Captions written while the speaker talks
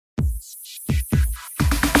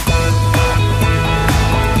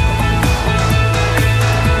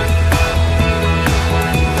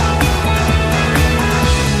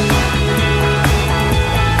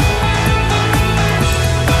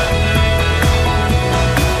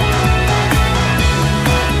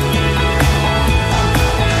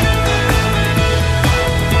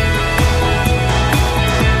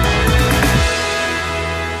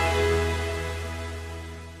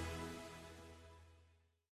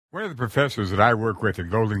One of the professors that I work with at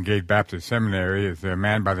Golden Gate Baptist Seminary is a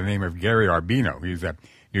man by the name of Gary Arbino. He's a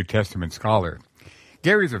New Testament scholar.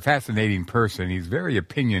 Gary's a fascinating person. He's very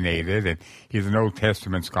opinionated, and he's an Old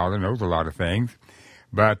Testament scholar, knows a lot of things.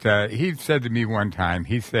 But he said to me one time,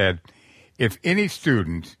 he said, if any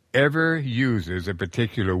student ever uses a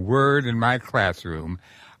particular word in my classroom,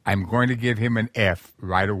 I'm going to give him an F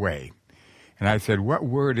right away. And I said, what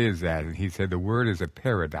word is that? And he said, the word is a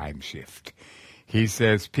paradigm shift. He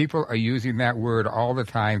says people are using that word all the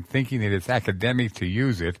time, thinking that it's academic to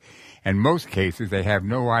use it. In most cases, they have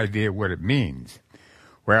no idea what it means.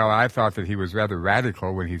 Well, I thought that he was rather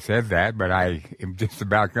radical when he said that, but I am just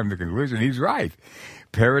about come to the conclusion he's right.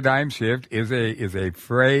 Paradigm shift is a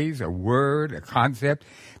phrase, a word, a concept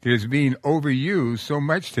that is being overused so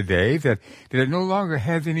much today that it no longer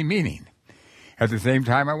has any meaning. At the same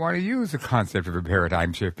time, I want to use the concept of a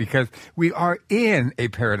paradigm shift because we are in a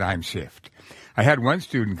paradigm shift. I had one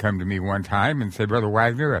student come to me one time and say, Brother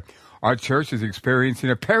Wagner, our church is experiencing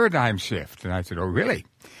a paradigm shift. And I said, oh, really?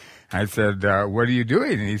 I said, what are you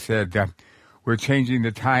doing? And he said, we're changing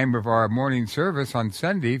the time of our morning service on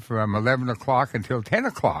Sunday from 11 o'clock until 10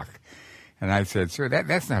 o'clock. And I said, sir,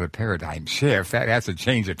 that's not a paradigm shift. That's a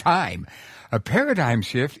change of time. A paradigm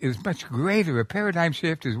shift is much greater. A paradigm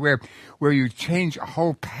shift is where you change a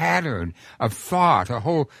whole pattern of thought, a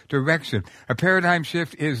whole direction. A paradigm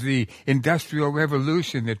shift is the Industrial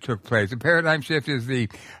Revolution that took place. A paradigm shift is the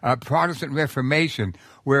Protestant Reformation,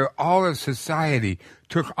 where all of society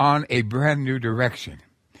took on a brand new direction.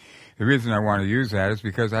 The reason I want to use that is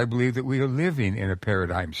because I believe that we are living in a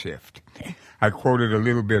paradigm shift. I quoted a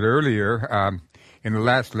little bit earlier in the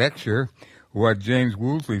last lecture what James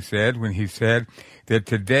Woolsey said when he said that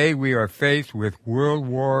today we are faced with World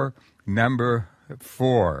War number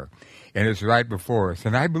 4, and it's right before us.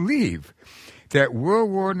 And I believe that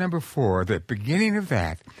World War number 4, the beginning of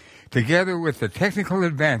that, together with the technical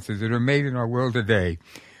advances that are made in our world today,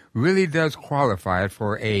 really does qualify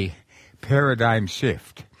for a paradigm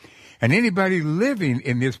shift. And anybody living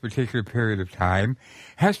in this particular period of time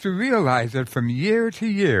has to realize that from year to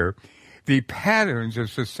year, the patterns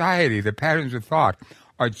of society, the patterns of thought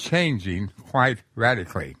are changing quite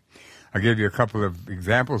radically. I'll give you a couple of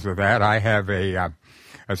examples of that. I have a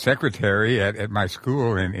secretary at my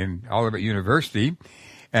school in Olivet University,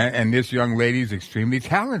 and this young lady is extremely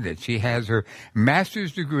talented. She has her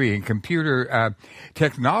master's degree in computer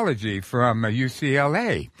technology from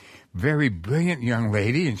UCLA. Very brilliant young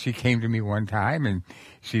lady, and she came to me one time, and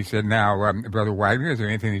she said, now, Brother Wagner, is there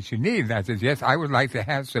anything that you need? And I said, yes, I would like to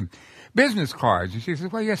have some business cards. And she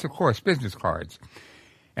says, well, yes, of course, business cards.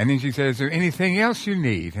 And then she said, is there anything else you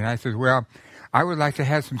need? And I said, well, I would like to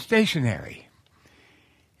have some stationery.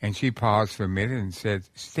 And she paused for a minute and said,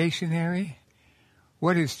 stationery?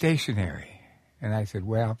 What is stationery? And I said,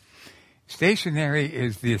 well, stationery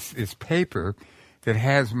is this paper that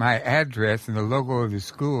has my address and the logo of the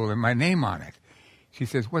school and my name on it. She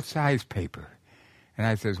says, what size paper? And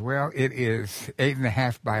I says, well, it is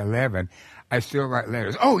 8.5 by 11. I still write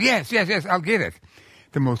letters. Oh, yes, I'll get it.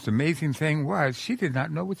 The most amazing thing was she did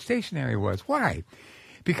not know what stationery was. Why?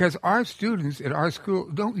 Because our students at our school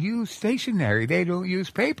don't use stationery. They don't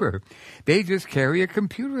use paper. They just carry a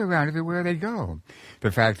computer around everywhere they go.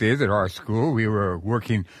 The fact is, at our school, we were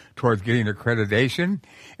working towards getting accreditation,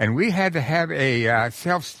 and we had to have a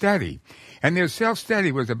self-study. And their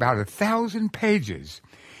self-study was about 1,000 pages.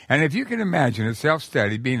 And if you can imagine a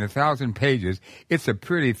self-study being 1,000 pages, it's a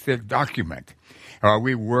pretty thick document.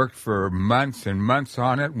 We worked for months and months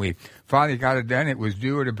on it. We finally got it done. It was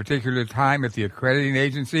due at a particular time at the accrediting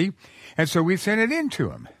agency, and so we sent it in to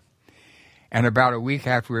them. And about a week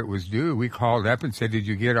after it was due, we called up and said, did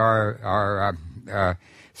you get our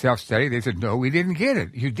self-study? They said, no, we didn't get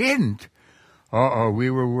it. You didn't? We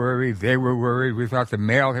were worried. They were worried. We thought the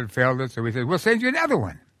mail had failed us, so we said, we'll send you another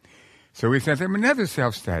one. So we sent them another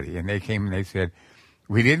self-study, and they came and they said,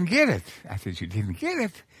 we didn't get it. I said, you didn't get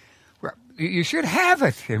it? Well, you should have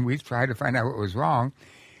it. And we tried to find out what was wrong.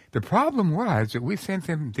 The problem was that we sent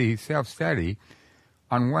them the self-study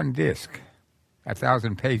on one disc,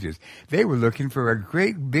 1,000 pages. They were looking for a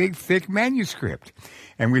great, big, thick manuscript.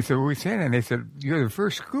 And we said, well, we sent it. And they said, you're the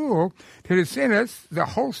first school that has sent us the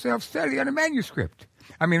whole self-study on a manuscript.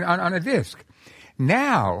 on a disc.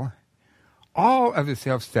 Now, all of the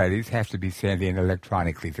self-studies have to be sent in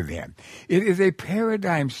electronically to them. It is a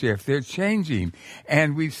paradigm shift. They're changing.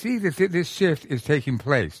 And we see that this shift is taking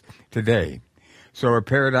place today. So a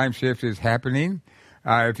paradigm shift is happening.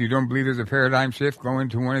 If you don't believe there's a paradigm shift, go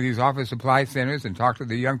into one of these office supply centers and talk to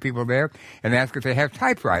the young people there and ask if they have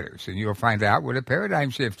typewriters, and you'll find out what a paradigm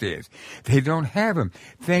shift is. They don't have them.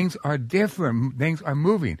 Things are different. Things are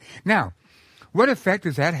moving. Now, what effect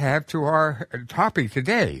does that have to our topic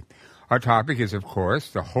today? Our topic is, of course,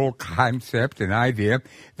 the whole concept and idea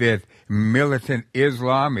that militant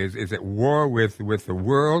Islam is at war with the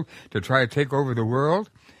world to try to take over the world.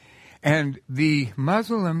 And the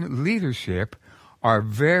Muslim leadership are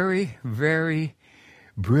very, very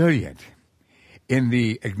brilliant in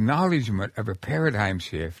the acknowledgement of a paradigm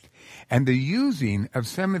shift and the using of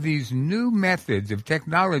some of these new methods of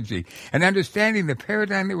technology and understanding the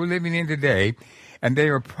paradigm that we're living in today, and they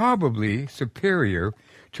are probably superior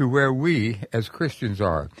to where we as Christians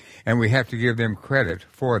are, and we have to give them credit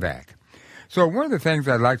for that. So one of the things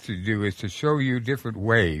I'd like to do is to show you different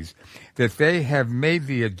ways that they have made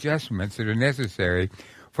the adjustments that are necessary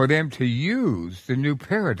for them to use the new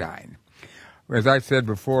paradigm. As I said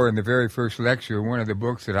before in the very first lecture, one of the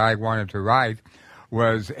books that I wanted to write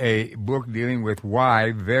was a book dealing with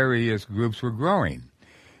why various groups were growing.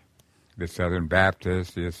 The Southern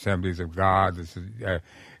Baptists, the Assemblies of God, the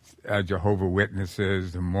Jehovah's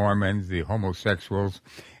Witnesses, the Mormons, the homosexuals,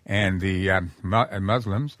 and the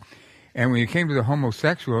Muslims. And when you came to the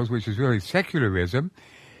homosexuals, which is really secularism,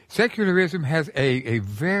 secularism has a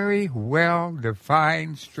very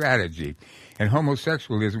well-defined strategy, and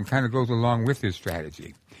homosexualism kind of goes along with this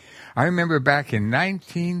strategy. I remember back in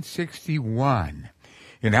 1961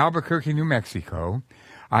 in Albuquerque, New Mexico,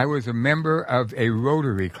 I was a member of a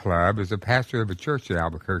Rotary Club as a pastor of a church in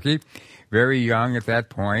Albuquerque, very young at that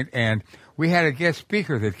point, and we had a guest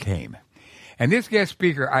speaker that came. And this guest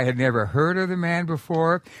speaker, I had never heard of the man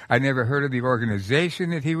before. I never heard of the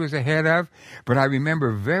organization that he was a head of, but I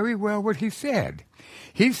remember very well what he said.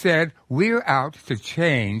 He said, "We're out to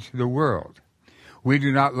change the world. We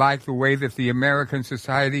do not like the way that the American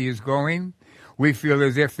society is going. We feel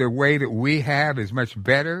as if the way that we have is much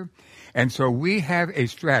better. And so we have a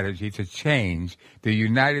strategy to change the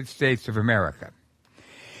United States of America."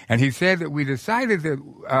 And he said that we decided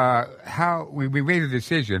that we made a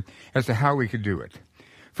decision as to how we could do it.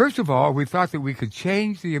 First of all, we thought that we could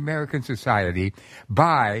change the American society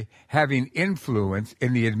by having influence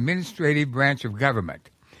in the administrative branch of government.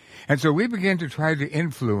 And so we began to try to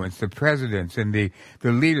influence the presidents and the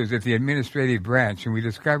leaders at the administrative branch, and we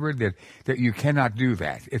discovered that you cannot do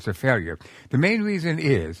that. It's a failure. The main reason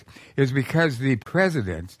is because the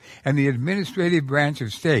presidents and the administrative branch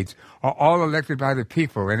of states are all elected by the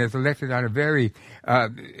people, and it's elected on a very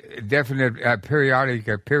definite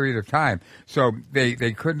periodic period of time. So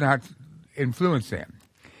they could not influence them.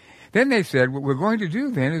 Then they said, what we're going to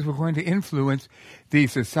do then is we're going to influence the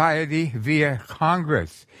society via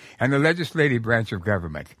Congress and the legislative branch of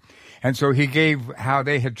government. And so he gave how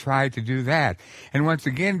they had tried to do that. And once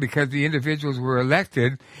again, because the individuals were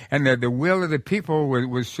elected and the will of the people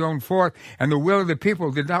was shown forth, and the will of the people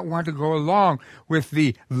did not want to go along with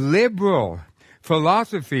the liberal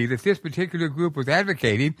philosophy that this particular group was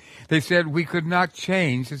advocating, they said we could not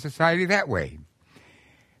change the society that way.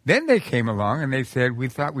 Then they came along and they said, we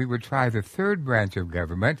thought we would try the third branch of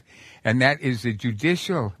government, and that is the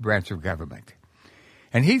judicial branch of government.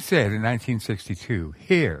 And he said in 1962,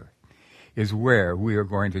 here is where we are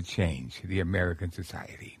going to change the American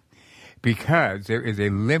society, because there is a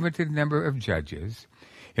limited number of judges.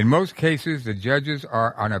 In most cases, the judges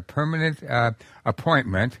are on a permanent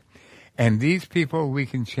appointment, and these people we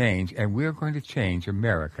can change, and we're going to change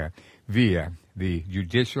America via the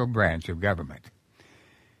judicial branch of government.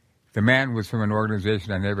 The man was from an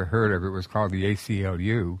organization I never heard of. It was called the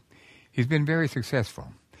ACLU. He's been very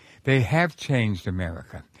successful. They have changed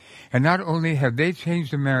America. And not only have they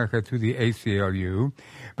changed America through the ACLU,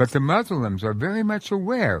 but the Muslims are very much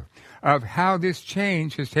aware of how this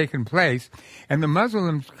change has taken place. And the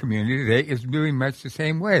Muslim community today is doing much the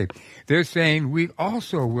same way. They're saying we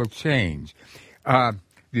also will change the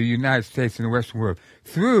United States and the Western world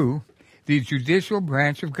through the judicial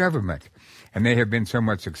branch of government. And they have been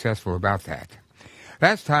somewhat successful about that.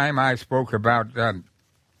 Last time I spoke about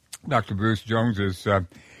Dr. Bruce Jones's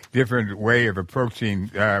different way of approaching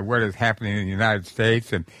what is happening in the United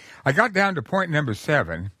States. And I got down to point number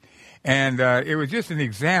 7, and it was just an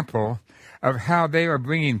example of how they are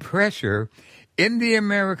bringing pressure in the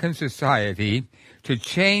American society to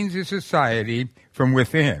change the society from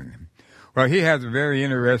within. Well, he has a very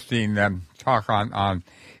interesting talk on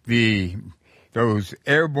those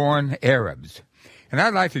airborne Arabs. And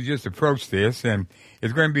I'd like to just approach this, and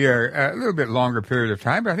it's going to be a little bit longer period of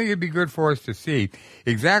time, but I think it'd be good for us to see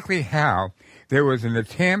exactly how there was an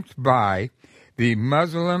attempt by the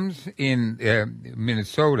Muslims in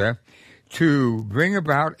Minnesota to bring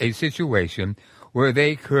about a situation where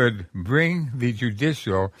they could bring the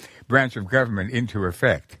judicial branch of government into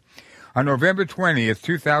effect. On November 20th,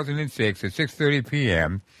 2006, at 6:30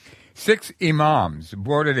 p.m., 6 imams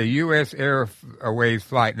boarded a U.S. Airways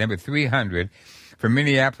flight number 300 from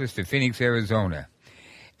Minneapolis to Phoenix, Arizona.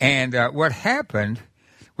 And what happened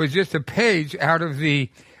was just a page out of the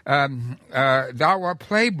Dawa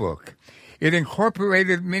playbook. It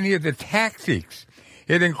incorporated many of the tactics.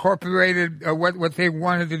 It incorporated what they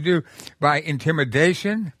wanted to do by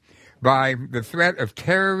intimidation, by the threat of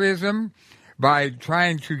terrorism, by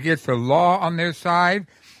trying to get the law on their side.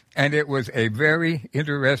 And it was a very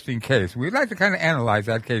interesting case. We'd like to kind of analyze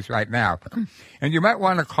that case right now. And you might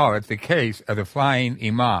want to call it the case of the flying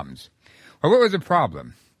imams. Well, what was the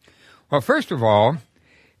problem? Well, first of all,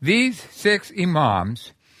 these 6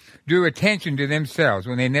 imams drew attention to themselves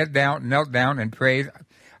when they knelt down and prayed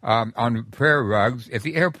on prayer rugs at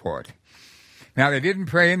the airport. Now, they didn't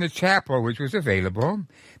pray in the chapel, which was available.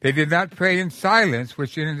 They did not pray in silence,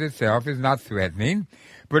 which in itself is not threatening.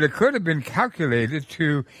 But it could have been calculated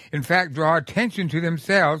to, in fact, draw attention to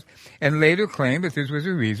themselves and later claim that this was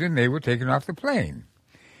the reason they were taken off the plane.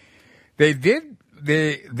 Then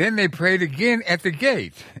they prayed again at the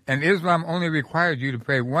gate, and Islam only required you to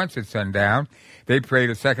pray once at sundown. They prayed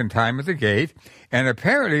a second time at the gate, and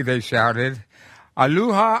apparently they shouted,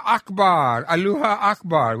 Allahu Akbar, Allahu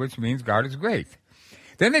Akbar, which means God is great.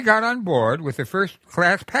 Then they got on board with the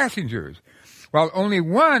first-class passengers. While only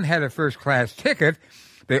one had a first-class ticket,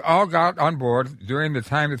 they all got on board during the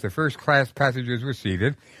time that the first-class passengers were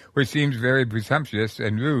seated, which seems very presumptuous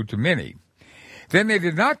and rude to many. Then they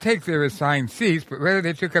did not take their assigned seats, but rather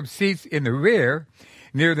they took up seats in the rear,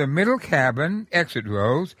 near the middle cabin, exit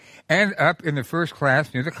rows, and up in the first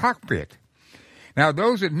class near the cockpit. Now,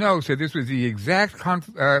 those that know said this was the exact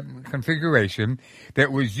configuration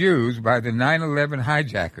that was used by the 9/11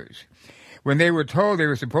 hijackers. When they were told they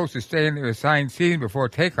were supposed to stay in their assigned seat before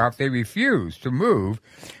takeoff, they refused to move,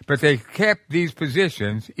 but they kept these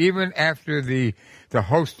positions even after the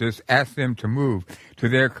hostess asked them to move to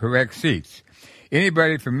their correct seats.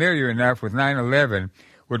 Anybody familiar enough with 9/11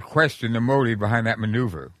 would question the motive behind that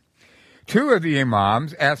maneuver. 2 of the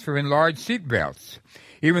imams asked for enlarged seat belts,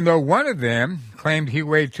 even though one of them claimed he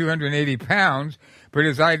weighed 280 pounds, but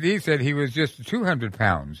his ID said he was just 200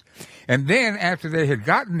 pounds. And then, after they had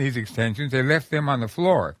gotten these extensions, they left them on the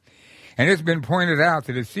floor. And it's been pointed out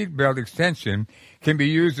that a seatbelt extension can be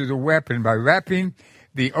used as a weapon by wrapping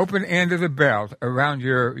the open end of the belt around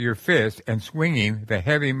your fist and swinging the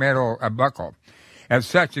heavy metal buckle. As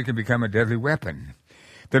such, it can become a deadly weapon.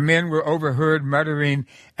 The men were overheard muttering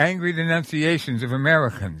angry denunciations of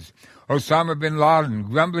Americans. Osama bin Laden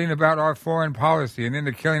grumbling about our foreign policy, and then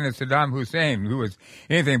the killing of Saddam Hussein, who was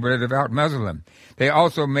anything but a devout Muslim. They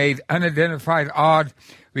also made unidentified odd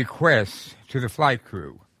requests to the flight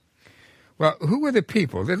crew. Well, who were the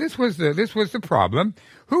people? This was the problem.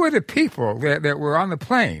 Who were the people that were on the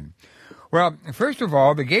plane? Well, first of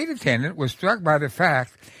all, the gate attendant was struck by the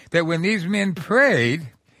fact that when these men prayed,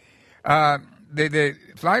 the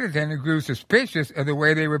flight attendant grew suspicious of the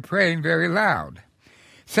way they were praying very loud.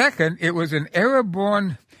 Second, it was an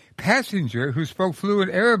Arab-born passenger who spoke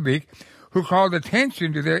fluent Arabic who called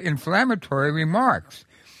attention to their inflammatory remarks,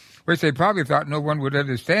 which they probably thought no one would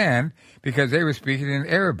understand because they were speaking in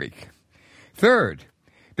Arabic. Third,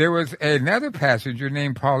 there was another passenger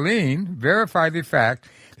named Pauline verified the fact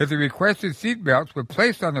that the requested seatbelts were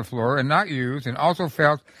placed on the floor and not used, and also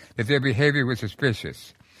felt that their behavior was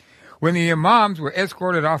suspicious. When the imams were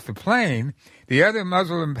escorted off the plane, the other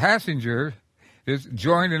Muslim passengers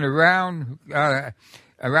joined in a round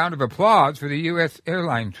of applause for the U.S.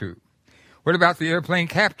 airline crew. What about the airplane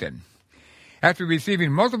captain? After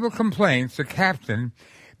receiving multiple complaints, the captain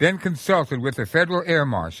then consulted with the Federal Air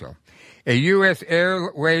Marshal, a U.S.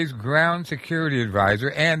 Airways ground security advisor,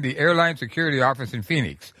 and the airline security office in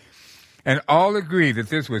Phoenix, and all agreed that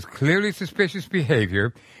this was clearly suspicious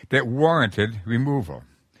behavior that warranted removal.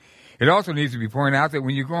 It also needs to be pointed out that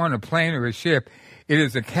when you go on a plane or a ship, it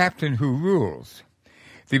is the captain who rules.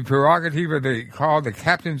 The prerogative of the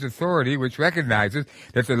captain's authority, which recognizes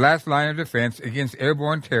that the last line of defense against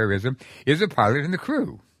airborne terrorism is the pilot and the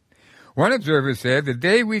crew. One observer said, the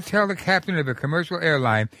day we tell the captain of a commercial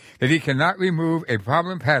airline that he cannot remove a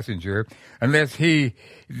problem passenger unless he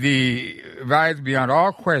rides beyond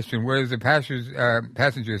all question where the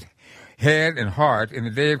passenger's head and heart in the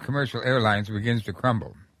day of commercial airlines begins to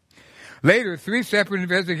crumble. Later, 3 separate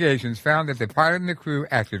investigations found that the pilot and the crew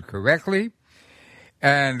acted correctly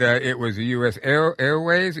And it was the U.S.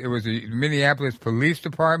 Airways, it was the Minneapolis Police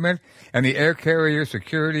Department, and the Air Carrier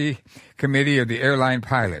Security Committee of the Airline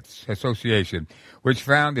Pilots Association, which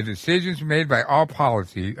found the decisions made by all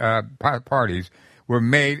parties were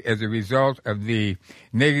made as a result of the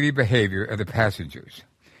negative behavior of the passengers.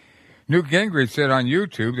 Newt Gingrich said on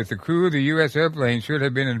YouTube that the crew of the U.S. airplane should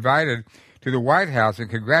have been invited to the White House and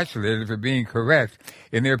congratulated for being correct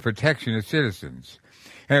in their protection of citizens.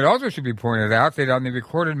 And it also should be pointed out that on the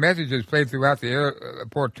recorded messages played throughout the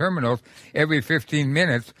airport terminals every 15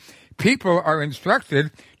 minutes, people are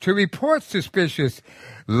instructed to report suspicious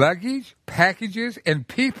luggage, packages, and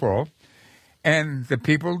people, and the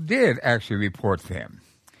people did actually report them.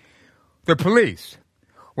 The police.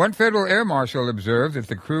 One federal air marshal observed that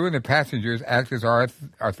the crew and the passengers act as our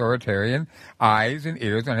authoritarian eyes and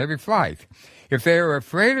ears on every flight. If they are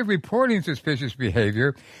afraid of reporting suspicious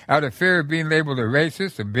behavior out of fear of being labeled a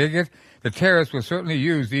racist, a bigot, the terrorists will certainly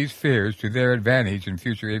use these fears to their advantage in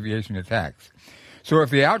future aviation attacks. So if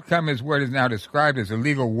the outcome is what is now described as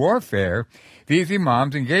illegal warfare these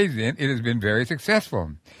imams engaged in, it has been very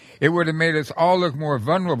successful. It would have made us all look more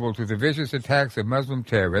vulnerable to the vicious attacks of Muslim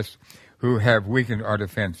terrorists who have weakened our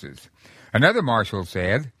defenses. Another marshal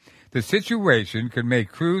said, the situation could make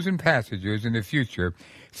crews and passengers in the future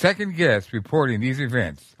second-guess reporting these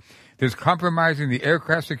events. This compromising the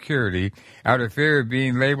aircraft security out of fear of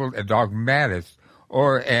being labeled a dogmatist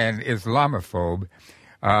or an Islamophobe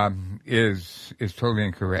is totally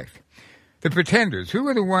incorrect. The pretenders, who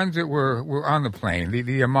were the ones that were on the plane,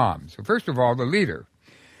 the imams? So first of all, the leader.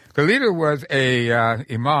 The leader was a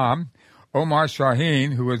imam, Omar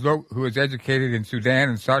Shaheen, who was educated in Sudan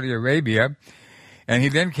and Saudi Arabia, and he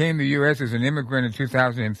then came to the U.S. as an immigrant in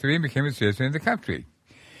 2003 and became a citizen of the country.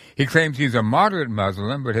 He claims he's a moderate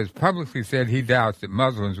Muslim, but has publicly said he doubts that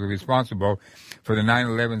Muslims were responsible for the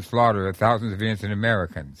 9/11 slaughter of thousands of innocent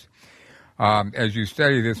Americans. As you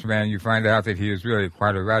study this man, you find out that he is really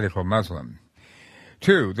quite a radical Muslim.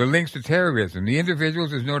 2, the links to terrorism. The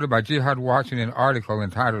individuals, as noted by Jihad Watch in an article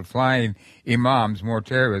entitled Flying Imams, More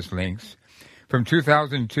Terrorist Links. From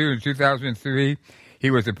 2002 to 2003, he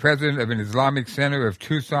was the president of an Islamic Center of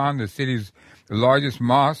Tucson, the city's largest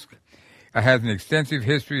mosque. Has an extensive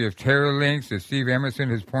history of terror links, as Steve Emerson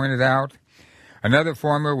has pointed out. Another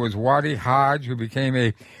former was Wadi Hajj, who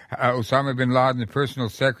became Osama bin Laden's personal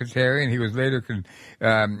secretary, and he was later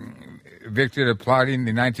convicted of plotting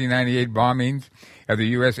the 1998 bombings of the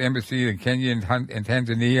U.S. Embassy in Kenya and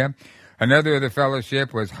Tanzania. Another of the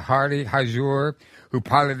fellowship was Hadi Hajur, who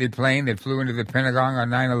piloted the plane that flew into the Pentagon on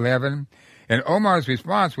 9/11. And Omar's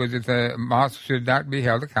response was that the mosque should not be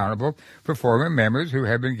held accountable for former members who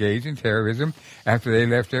have engaged in terrorism after they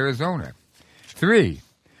left Arizona. 3,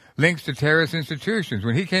 links to terrorist institutions.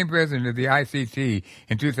 When he became president of the ICT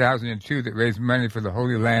in 2002 that raised money for the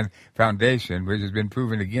Holy Land Foundation, which has been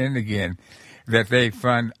proven again and again that they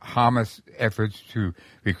fund Hamas efforts to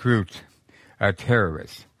recruit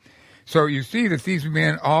terrorists. So you see that these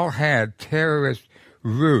men all had terrorist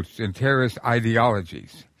roots and terrorist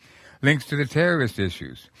ideologies. Links to the terrorist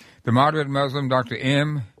issues. The moderate Muslim Dr.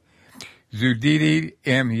 M. Zuhdidi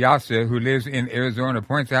M. Yasser, who lives in Arizona,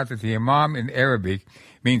 points out that the imam in Arabic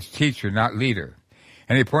means teacher, not leader.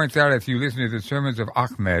 And he points out, if you listen to the sermons of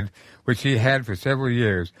Ahmed, which he had for several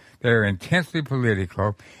years, they're intensely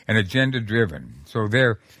political and agenda-driven. So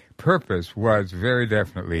their purpose was very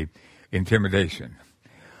definitely intimidation.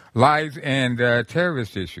 Lies and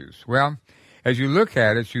terrorist issues. Well, as you look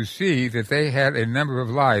at it, you see that they had a number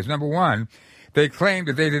of lies. Number one, they claimed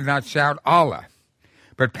that they did not shout Allah,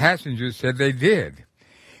 but passengers said they did.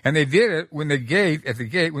 And they did it when at the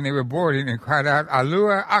gate, when they were boarding, and cried out,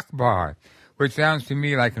 Allahu Akbar, which sounds to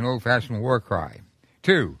me like an old-fashioned war cry.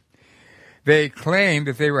 2, they claimed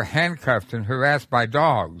that they were handcuffed and harassed by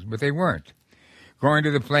dogs, but they weren't. Going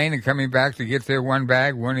to the plane and coming back to get their one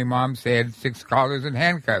bag, one imam said 6 collars and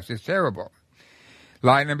handcuffs. It's terrible.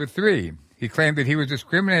 Lie number 3. He claimed that he was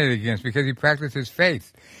discriminated against because he practiced his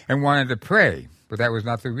faith and wanted to pray, but that was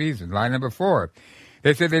not the reason. Lie number 4.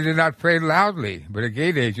 They said they did not pray loudly, but a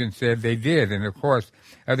gate agent said they did, and of course,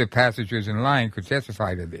 other passengers in line could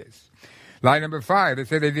testify to this. Lie number 5. They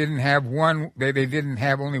said they didn't have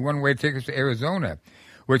only one-way tickets to Arizona,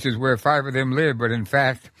 which is where 5 of them lived, but in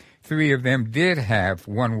fact, 3 of them did have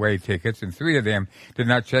one-way tickets, and 3 of them did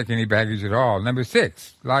not check any baggage at all. Number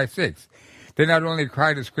 6. Lie 6. They not only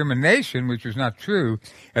cried discrimination, which was not true,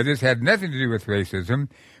 as this had nothing to do with racism,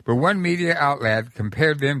 but one media outlet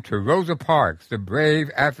compared them to Rosa Parks, the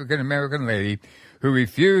brave African-American lady who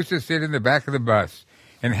refused to sit in the back of the bus.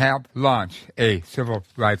 and help launch a civil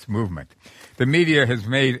rights movement. The media has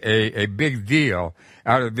made a big deal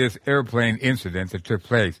out of this airplane incident that took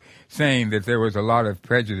place, saying that there was a lot of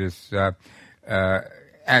prejudice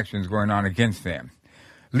actions going on against them.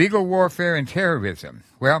 Legal warfare and terrorism.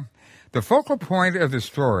 Well, the focal point of the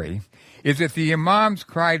story is that the imams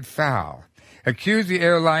cried foul, accused the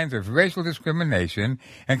airlines of racial discrimination,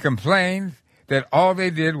 and complained that all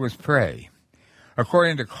they did was pray.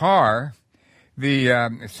 According to Carr,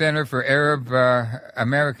 the Center for Arab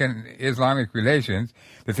American Islamic Relations,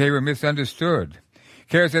 that they were misunderstood.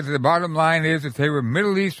 Carr said that the bottom line is that they were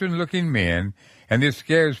Middle Eastern-looking men, and this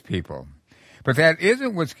scares people. But that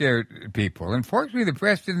isn't what scared people. Unfortunately, the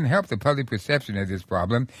press didn't help the public perception of this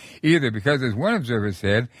problem either, because as one observer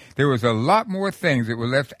said, there was a lot more things that were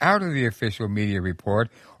left out of the official media report,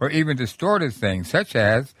 or even distorted things, such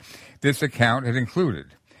as this account had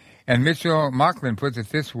included. And Mitchell Mocklin puts it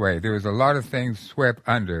this way: there was a lot of things swept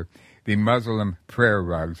under the Muslim prayer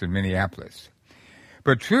rugs in Minneapolis.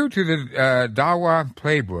 But true to the Dawa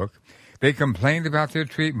playbook, they complained about their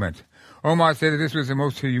treatment. Omar said that this was the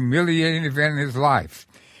most humiliating event in his life.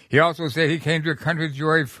 He also said he came to a country to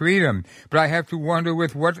enjoy freedom, but I have to wonder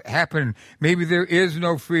with what happened. Maybe there is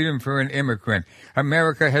no freedom for an immigrant.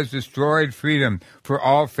 America has destroyed freedom for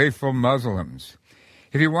all faithful Muslims.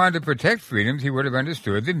 If he wanted to protect freedoms, he would have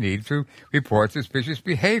understood the need to report suspicious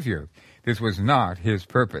behavior. This was not his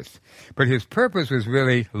purpose. But his purpose was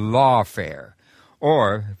really lawfare,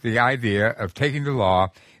 or the idea of taking to law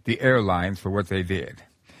the airlines for what they did.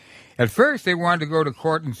 At first, they wanted to go to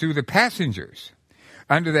court and sue the passengers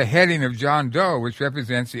under the heading of John Doe, which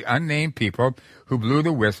represents the unnamed people who blew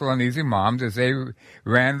the whistle on these imams as they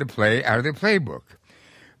ran the play out of their playbook.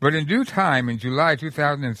 But in due time, in July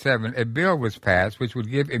 2007, a bill was passed which would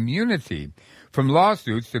give immunity from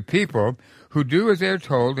lawsuits to people who do as they're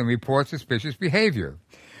told and report suspicious behavior.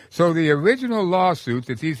 So the original lawsuit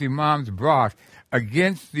that these imams brought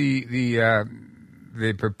against the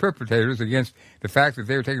perpetrators, against the fact that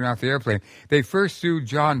they were taken off the airplane, they first sued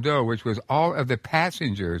John Doe, which was all of the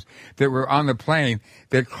passengers that were on the plane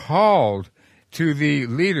that called to the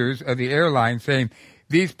leaders of the airline saying,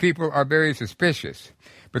 these people are very suspicious.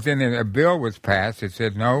 But then a bill was passed that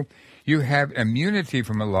said, no, you have immunity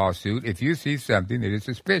from a lawsuit if you see something that is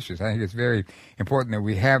suspicious. I think it's very important that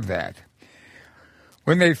we have that.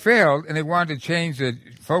 When they failed and they wanted to change the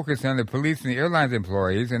focus on the police and the airlines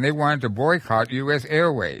employees, and they wanted to boycott U.S.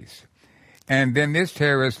 Airways. And then this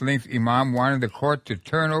terrorist-linked imam wanted the court to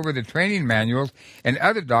turn over the training manuals and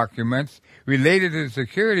other documents related to the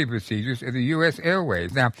security procedures of the U.S.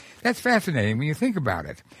 Airways. Now, that's fascinating when you think about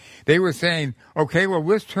it. They were saying, okay, well,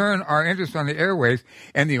 let's turn our interest on the airways,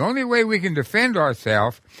 and the only way we can defend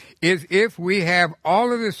ourselves is if we have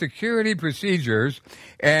all of the security procedures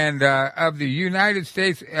and of the United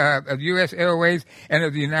States, of U.S. Airways, and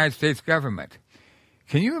of the United States government.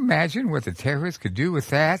 Can you imagine what the terrorists could do with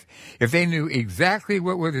that? If they knew exactly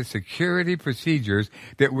what were the security procedures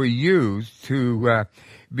that were used to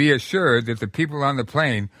be assured that the people on the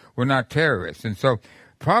plane were not terrorists. And so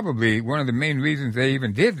probably one of the main reasons they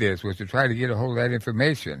even did this was to try to get a hold of that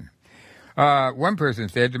information. One person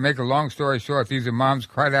said, to make a long story short, these imams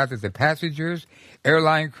cried out that the passengers,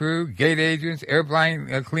 airline crew, gate agents,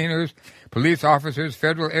 airplane cleaners, police officers,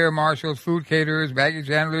 federal air marshals, food caterers, baggage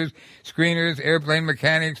handlers, screeners, airplane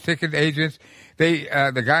mechanics, ticket agents,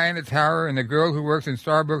 the guy in the tower and the girl who works in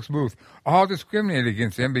Starbucks booth, all discriminated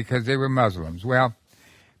against them because they were Muslims. Well,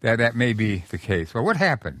 that may be the case. Well, what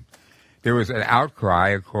happened? There was an outcry,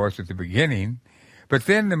 of course, at the beginning, but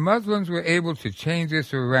then the Muslims were able to change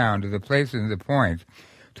this around to the place and the point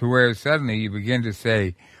to where suddenly you begin to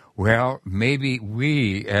say, well, maybe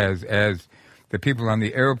we as the people on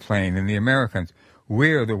the airplane and the Americans,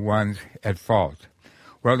 we're the ones at fault.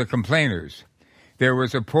 Well, the complainers. There were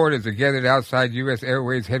supporters that gathered outside U.S.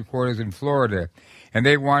 Airways headquarters in Florida, and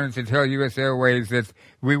they wanted to tell U.S. Airways that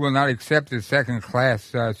we will not accept the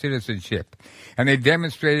second-class citizenship. And they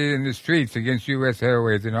demonstrated in the streets against U.S.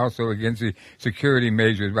 Airways and also against the security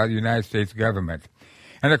measures by the United States government.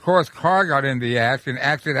 And, of course, Carr got in the act and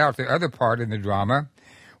acted out the other part in the drama.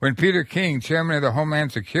 When Peter King, chairman of the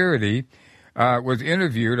Homeland Security, was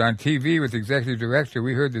interviewed on TV with the executive director,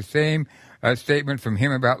 we heard the same statement from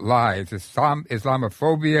him about lies,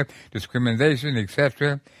 Islamophobia, discrimination,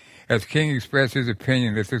 etc., as King expressed his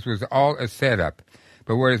opinion that this was all a setup.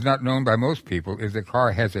 But what is not known by most people is that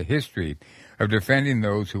Carr has a history of defending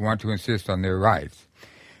those who want to insist on their rights.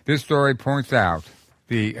 This story points out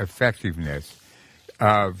the effectiveness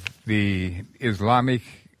of the Islamic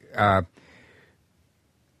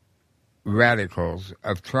radicals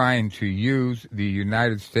of trying to use the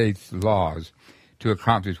United States laws to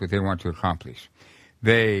accomplish what they want to accomplish.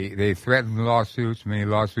 They threaten lawsuits. Many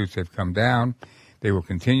lawsuits have come down. They will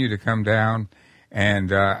continue to come down,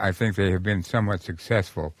 and I think they have been somewhat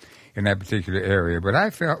successful in that particular area. But I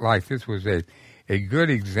felt like this was a good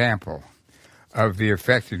example of the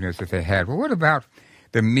effectiveness that they had. Well, what about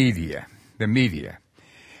the media? The media.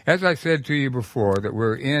 As I said to you before, that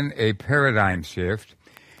we're in a paradigm shift,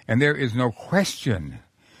 and there is no question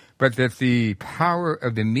but that the power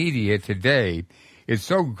of the media today is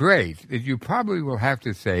so great that you probably will have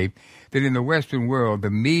to say that in the Western world,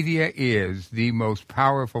 the media is the most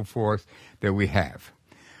powerful force that we have.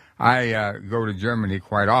 I go to Germany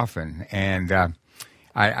quite often, and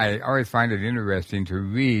I always find it interesting to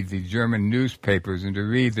read the German newspapers and to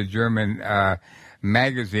read the German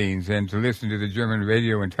magazines and to listen to the German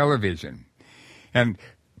radio and television. And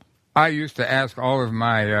I used to ask all of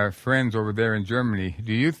my friends over there in Germany,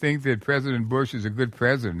 do you think that President Bush is a good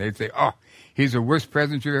president? They'd say, oh, he's the worst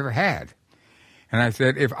president you've ever had. And I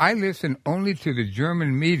said, if I listen only to the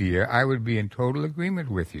German media, I would be in total agreement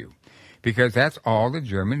with you. Because that's all the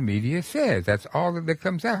German media says. That's all that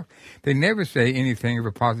comes out. They never say anything of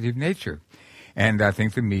a positive nature. And I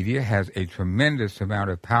think the media has a tremendous amount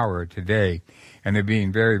of power today, and they're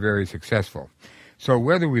being very, very successful. So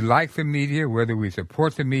whether we like the media, whether we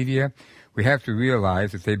support the media, we have to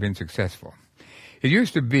realize that they've been successful. It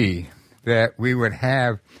used to be that we would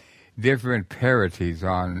have different parodies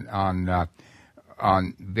on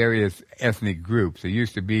various ethnic groups. It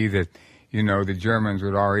used to be that, you know, the Germans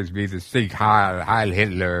would always be the Sieg Heil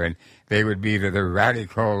Hitler, and they would be the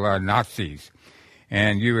radical Nazis.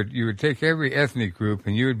 And you would take every ethnic group,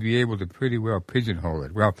 and you would be able to pretty well pigeonhole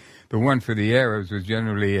it. Well, the one for the Arabs was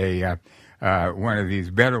generally one of these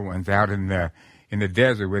Bedouins out in the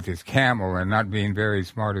desert with his camel and not being very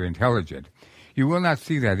smart or intelligent. You will not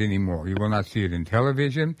see that anymore. You will not see it in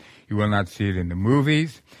television. You will not see it in the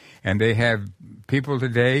movies. And they have people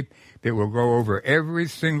today that will go over every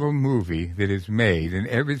single movie that is made and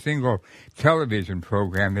every single television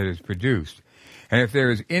program that is produced. And if there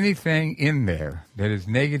is anything in there that is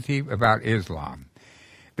negative about Islam,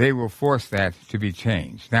 they will force that to be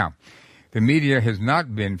changed. Now, the media has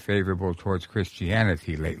not been favorable towards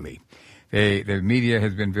Christianity lately. The media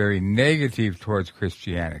has been very negative towards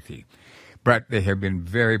Christianity, but they have been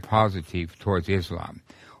very positive towards Islam.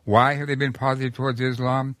 Why have they been positive towards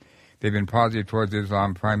Islam? They've been positive towards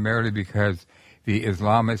Islam primarily because the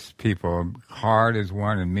Islamist people, CARD is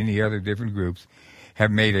one and many other different groups, have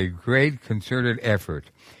made a great concerted effort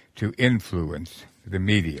to influence the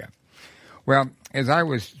media. Well, as I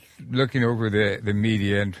was looking over the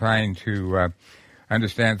media and trying to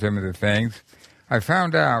understand some of the things, I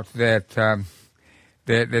found out that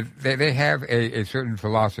they have a certain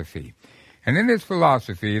philosophy. And in this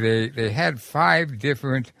philosophy, they had 5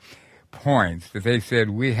 different points that they said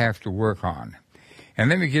we have to work on. And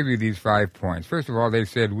let me give you these 5 points. First of all, they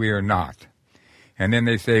said we are not. And then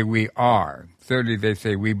they say we are. Thirdly, they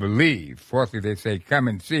say we believe. Fourthly, they say come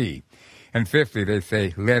and see. And fifthly, they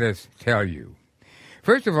say let us tell you.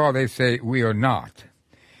 First of all, they say we are not.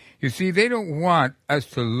 You see, they don't want us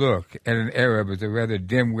to look at an Arab as a rather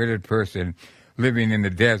dim-witted person living in the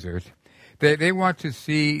desert. They want to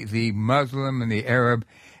see the Muslim and the Arab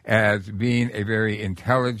as being a very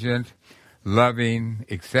intelligent, loving,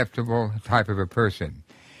 acceptable type of a person.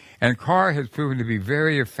 And Carr has proven to be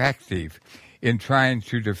very effective in trying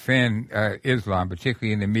to defend Islam,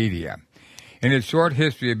 particularly in the media. In its short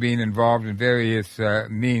history of being involved in various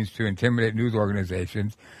means to intimidate news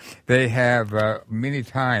organizations, they have many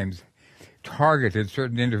times targeted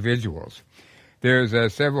certain individuals.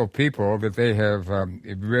 There's several people that they have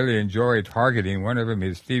really enjoyed targeting. One of them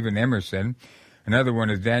is Stephen Emerson. Another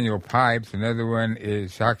one is Daniel Pipes. Another one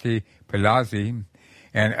is Shaki Palazzi,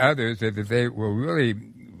 and others that they will really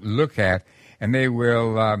look at, and they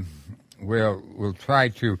will try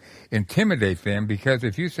to intimidate them, because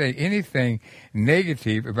if you say anything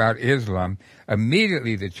negative about Islam,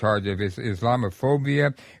 immediately the charge of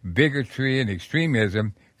Islamophobia, bigotry, and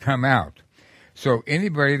extremism come out. So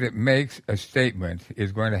anybody that makes a statement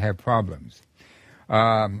is going to have problems.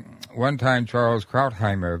 One time, Charles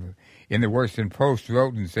Krautheimer in the Washington Post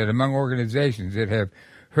wrote and said, among organizations that have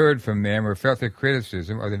heard from them or felt the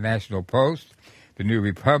criticism are the National Post, the New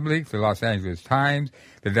Republic, the Los Angeles Times,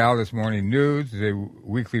 the Dallas Morning News, the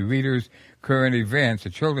Weekly Reader's Current Events, a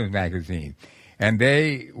children's magazine. And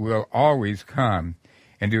they will always come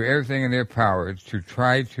and do everything in their power to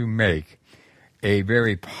try to make a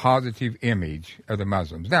very positive image of the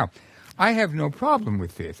Muslims. Now, I have no problem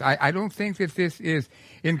with this. I don't think that this is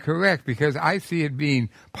incorrect because I see it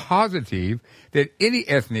being positive that any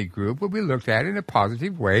ethnic group will be looked at in a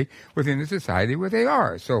positive way within the society where they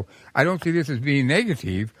are. So I don't see this as being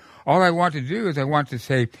negative. All I want to do is I want to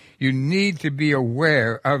say you need to be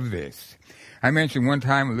aware of this. I mentioned one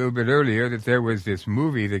time a little bit earlier that there was this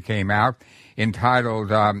movie that came out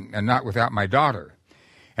entitled Not Without My Daughter.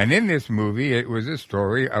 And in this movie, it was a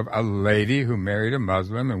story of a lady who married a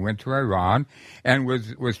Muslim and went to Iran and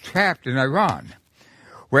was trapped in Iran.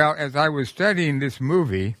 Well, as I was studying this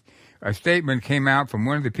movie, a statement came out from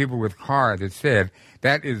one of the people with car that said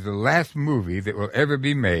that is the last movie that will ever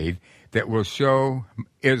be made that will show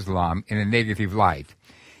Islam in a negative light.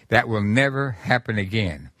 That will never happen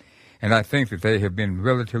again. And I think that they have been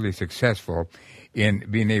relatively successful in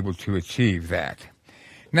being able to achieve that.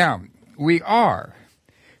 Now, we are.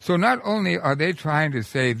 So not only are they trying to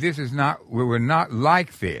say we're not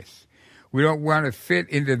like this, we don't want to fit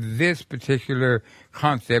into this particular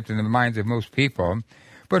concept in the minds of most people,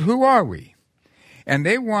 but who are we? And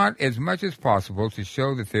they want as much as possible to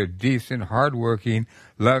show that they're decent, hardworking,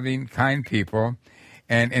 loving, kind people,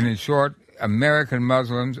 and in short, American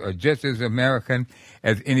Muslims are just as American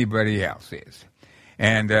as anybody else is.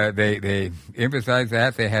 And they emphasize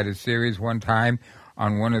that. They had a series one time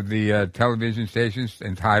on one of the television stations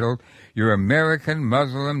entitled Your American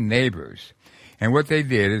Muslim Neighbors. And what they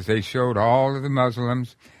did is they showed all of the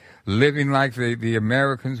Muslims living like the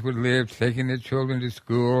Americans would live, taking their children to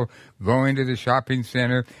school, going to the shopping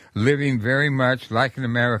center, living very much like an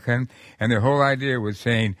American. And their whole idea was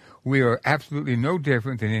saying, we are absolutely no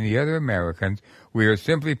different than any other Americans. We are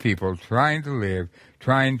simply people trying to live,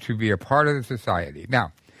 trying to be a part of the society.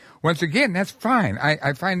 Now, once again, that's fine.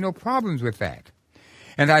 I find no problems with that.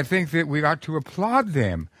 And I think that we ought to applaud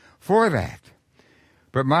them for that.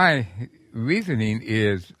 But my reasoning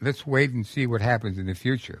is, let's wait and see what happens in the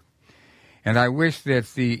future. And I wish that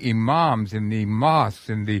the imams and the mosques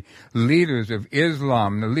and the leaders of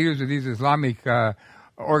Islam, the leaders of these Islamic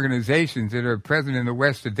organizations that are present in the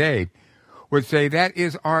West today, would say that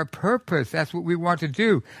is our purpose. That's what we want to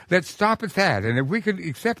do. Let's stop at that. And if we could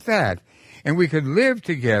accept that and we could live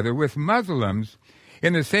together with Muslims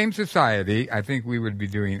in the same society, I think we would be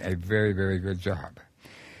doing a very, very good job.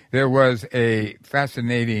 There was a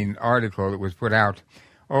fascinating article that was put out,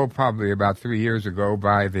 probably about 3 years ago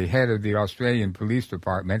by the head of the Australian Police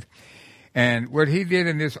Department. And what he did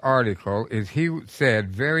in this article is he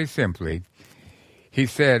said very simply, he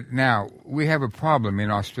said, now, we have a problem in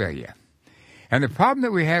Australia. And the problem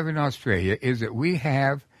that we have in Australia is that we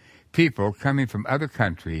have people coming from other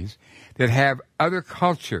countries that have other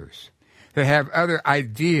cultures, that have other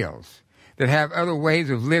ideals, that have other ways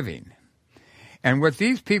of living. And what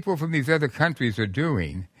these people from these other countries are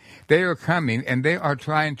doing, they are coming and they are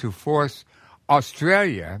trying to force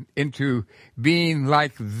Australia into being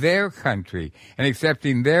like their country and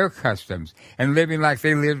accepting their customs and living like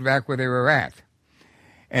they lived back where they were at.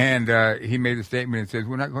 And he made a statement and says,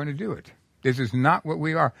 we're not going to do it. This is not what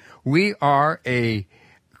we are. We are a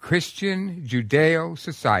Christian Judeo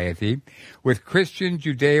society with Christian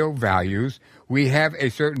Judeo values. We have a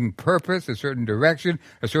certain purpose, a certain direction,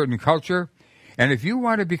 a certain culture. And if you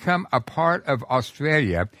want to become a part of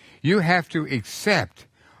Australia, you have to accept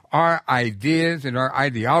our ideas and our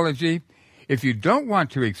ideology. If you don't want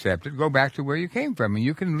to accept it, go back to where you came from, and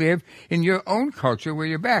you can live in your own culture where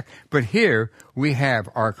you're back. But here, we have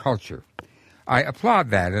our culture. I applaud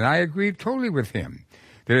that, and I agree totally with him,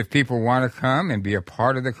 that if people want to come and be a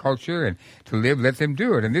part of the culture and to live, let them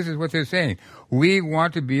do it. And this is what they're saying. We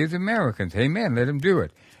want to be as Americans. Amen. Let them do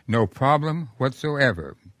it. No problem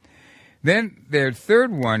whatsoever. Then their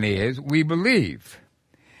third one is, we believe.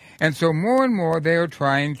 And so more and more they are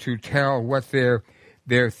trying to tell what their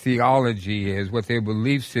theology is, what their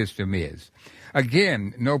belief system is.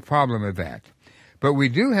 Again, no problem with that. But we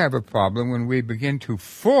do have a problem when we begin to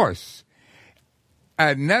force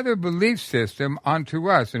another belief system onto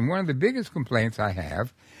us. And one of the biggest complaints I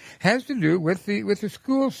have has to do with the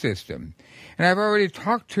school system. And I've already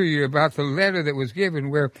talked to you about the letter that was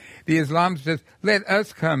given where the Islam says, let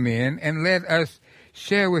us come in and let us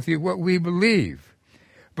share with you what we believe.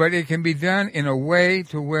 But it can be done in a way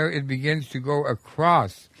to where it begins to go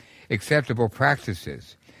across acceptable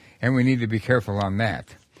practices. And we need to be careful on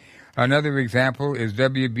that. Another example is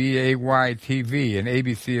WBAY-TV, an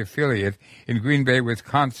ABC affiliate in Green Bay,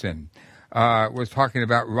 Wisconsin, was talking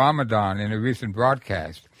about Ramadan in a recent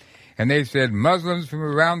broadcast. And they said Muslims from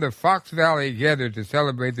around the Fox Valley gathered to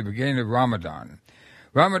celebrate the beginning of Ramadan.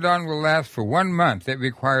 Ramadan will last for 1 month. It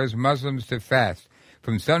requires Muslims to fast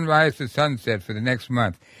from sunrise to sunset for the next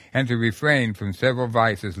month, and to refrain from several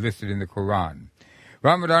vices listed in the Quran.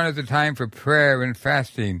 Ramadan is a time for prayer and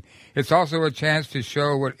fasting. It's also a chance to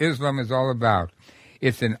show what Islam is all about.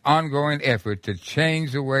 It's an ongoing effort to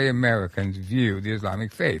change the way Americans view the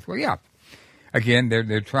Islamic faith. Well, yeah. Again,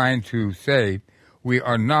 they're trying to say, we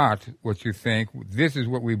are not what you think. This is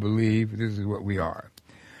what we believe. This is what we are.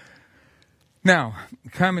 Now,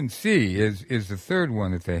 come and see is the third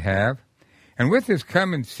one that they have. And with this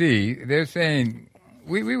come and see, they're saying,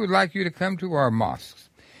 we would like you to come to our mosques.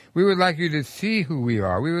 We would like you to see who we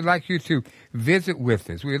are. We would like you to visit with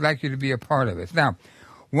us. We would like you to be a part of us. Now,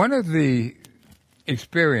 one of the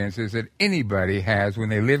experiences that anybody has when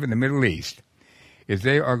they live in the Middle East is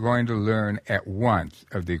they are going to learn at once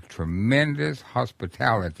of the tremendous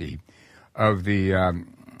hospitality of the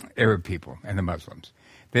Arab people and the Muslims.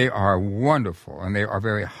 They are wonderful, and they are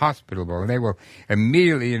very hospitable, and they will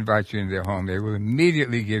immediately invite you into their home. They will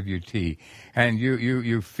immediately give you tea, and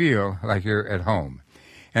you feel like you're at home.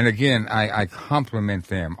 And again, I compliment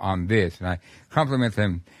them on this, and I compliment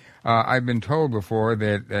them. I've been told before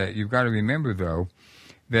that you've got to remember, though,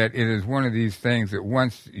 that it is one of these things that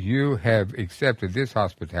once you have accepted this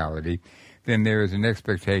hospitality, then there is an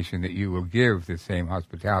expectation that you will give the same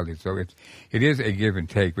hospitality. So it is a give and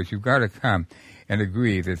take, but you've got to come and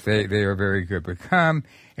agree that they are very good. But come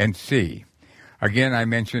and see. Again, I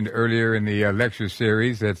mentioned earlier in the lecture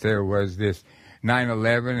series that there was this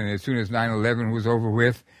 9/11, and as soon as 9/11 was over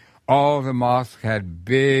with, all the mosques had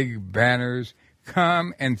big banners,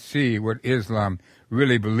 come and see what Islam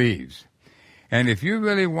really believes. And if you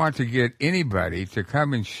really want to get anybody to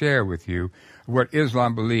come and share with you what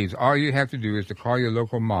Islam believes, all you have to do is to call your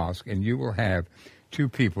local mosque, and you will have two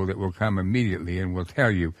people that will come immediately and will tell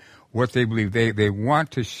you what they believe. They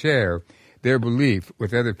want to share their belief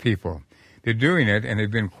with other people. They're doing it, and they've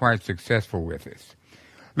been quite successful with it.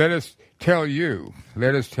 Let us tell you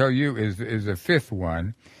is the fifth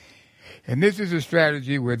one. And this is a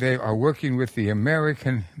strategy where they are working with the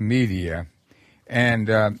American media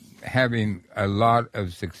and having a lot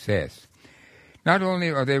of success. Not only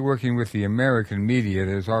are they working with the American media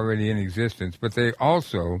that is already in existence, but they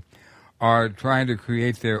also are trying to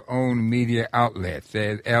create their own media outlets.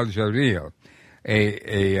 Al Jazeera,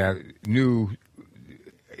 a new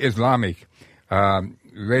Islamic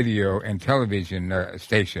radio and television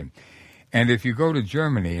station. And if you go to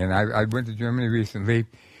Germany, and I went to Germany recently,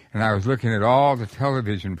 and I was looking at all the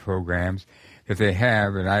television programs that they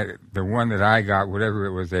have, and the one that I got, whatever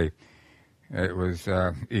it was,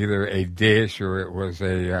 either a dish or it was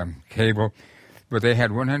a cable, but they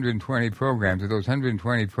had 120 programs. Of those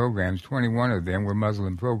 120 programs, 21 of them were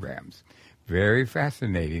Muslim programs. Very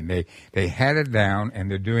fascinating. They had it down,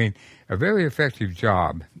 and they're doing a very effective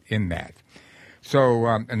job in that. So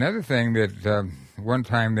another thing that one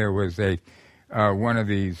time there was one of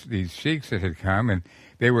these sheiks that had come, and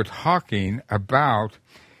they were talking about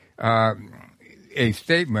a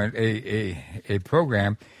statement, a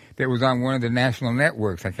program that was on one of the national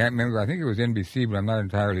networks. I can't remember. I think it was NBC, but I'm not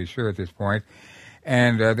entirely sure at this point.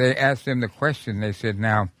 And they asked them the question. They said,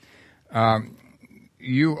 now,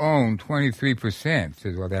 you own 23%.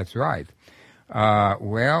 Says, well, that's right.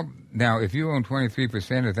 Well, now, if you own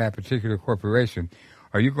 23% of that particular corporation,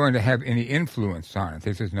 are you going to have any influence on it?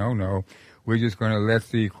 They says, no. We're just going to let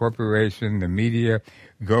the corporation, the media,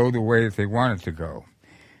 go the way that they want it to go.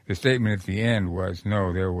 The statement at the end was,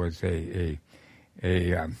 no, there was a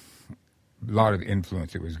lot of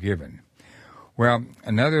influence that was given. Well,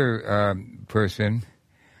 another person,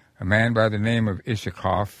 a man by the name of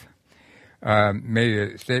Ishikoff, made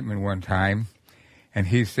a statement one time, and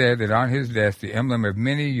he said that on his desk, the emblem of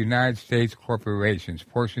many United States corporations,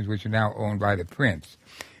 portions which are now owned by the prince.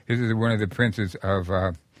 This is one of the princes of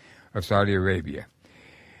Saudi Arabia.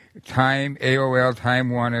 AOL, Time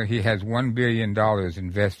Warner, he has $1 billion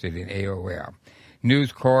invested in AOL.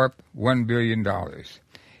 News Corp, $1 billion.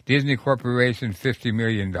 Disney Corporation, $50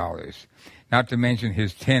 million. Not to mention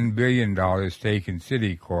his $10 billion stake in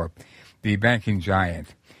Citicorp, the banking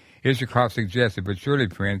giant. Ishikoff suggested, but surely,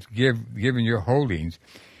 Prince, given your holdings,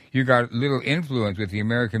 you got little influence with the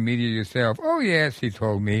American media yourself. Oh, yes, he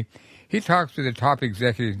told me. He talks to the top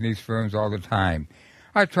executives in these firms all the time.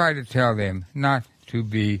 I try to tell them not to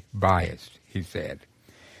be biased, he said.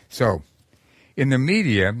 So, in the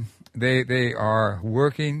media, they are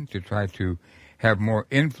working to try to have more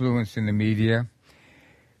influence in the media.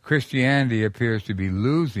 Christianity appears to be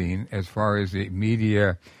losing as far as the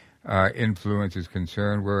media influence is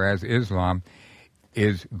concerned, whereas Islam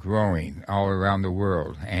is growing all around the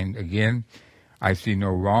world. And again, I see no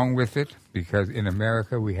wrong with it, because in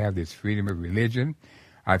America we have this freedom of religion.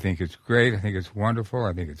 I think it's great. I think it's wonderful.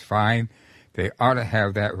 I think it's fine. They ought to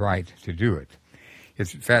have that right to do it.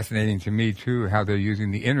 It's fascinating to me, too, how they're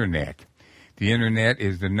using the Internet. The Internet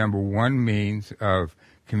is the number one means of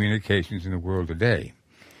communications in the world today.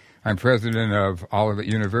 I'm president of Olivet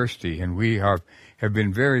University, and we have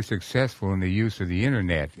been very successful in the use of the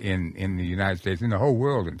Internet in the United States, in the whole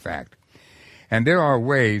world, in fact. And there are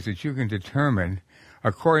ways that you can determine,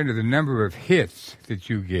 according to the number of hits that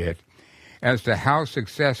you get, as to how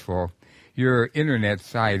successful your Internet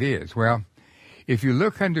site is. Well, if you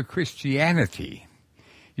look under Christianity,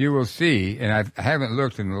 you will see, and I haven't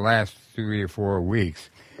looked in the last 3 or 4 weeks,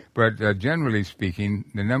 but generally speaking,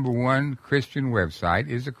 the number one Christian website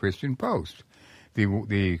is the Christian Post.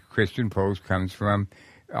 The Christian Post comes from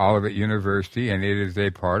Olivet University, and it is a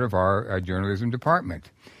part of our journalism department.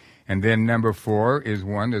 And then number 4 is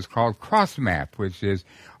one that's called CrossMap, which is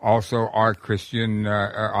also our Christian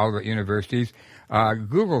Olivet University's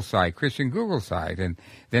Google site, Christian Google site. And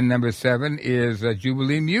then number 7 is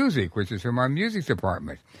Jubilee Music, which is from our music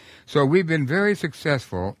department. So we've been very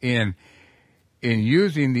successful in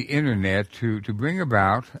using the Internet to bring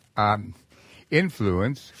about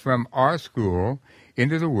influence from our school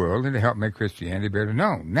into the world and to help make Christianity better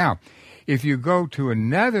known. Now, if you go to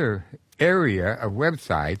another area of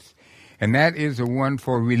websites, and that is the one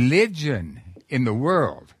for religion in the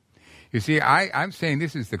world. You see, I'm saying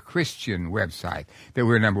this is the Christian website that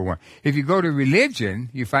we're number one. If you go to religion,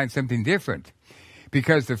 you find something different,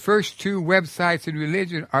 because the first 2 websites in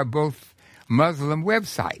religion are both Muslim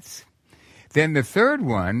websites. Then the third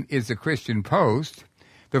one is the Christian Post.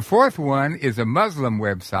 The 4th one is a Muslim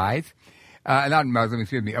website, a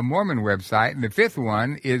Mormon website. And the 5th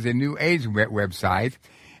one is a New Age website.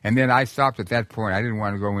 And then I stopped at that point. I didn't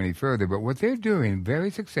want to go any further. But what they're doing very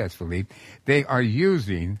successfully, they are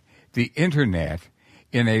using the Internet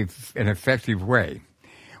in an effective way.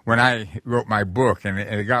 When I wrote my book and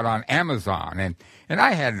it got on Amazon, and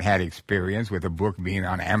I hadn't had experience with a book being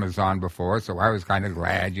on Amazon before, so I was kind of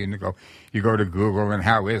glad. You go to Google and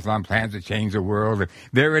how Islam plans to change the world, and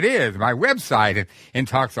there it is, my website, and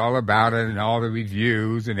talks all about it and all the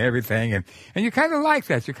reviews and everything, and you kind of like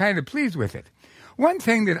that. You're kind of pleased with it. One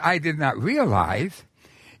thing that I did not realize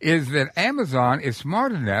is that Amazon is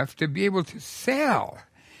smart enough to be able to sell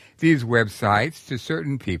these websites to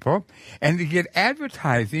certain people and to get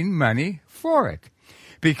advertising money for it.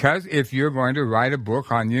 Because if you're going to write a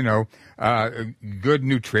book on, good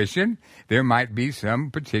nutrition, there might be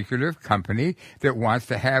some particular company that wants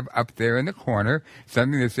to have up there in the corner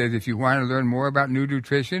something that says, if you want to learn more about new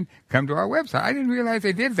nutrition, come to our website. I didn't realize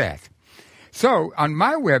they did that. So on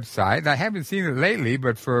my website, I haven't seen it lately,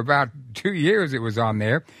 but for about 2 years it was on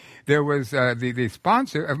there. There was the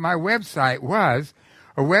sponsor of my website was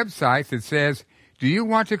a website that says, do you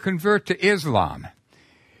want to convert to Islam?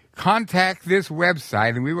 Contact this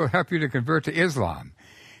website and we will help you to convert to Islam.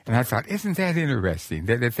 And I thought, isn't that interesting?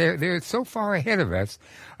 That they're so far ahead of us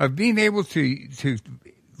of being able to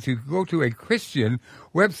go to a Christian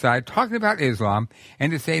website talking about Islam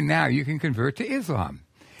and to say, now you can convert to Islam.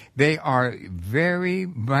 They are very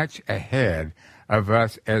much ahead of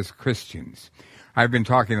us as Christians. I've been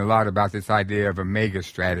talking a lot about this idea of a mega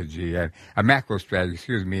strategy, a macro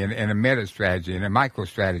strategy, and a meta strategy and a micro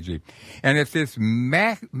strategy. And at this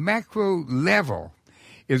macro level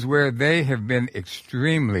is where they have been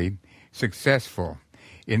extremely successful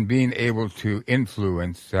in being able to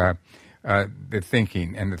influence the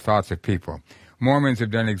thinking and the thoughts of people. Mormons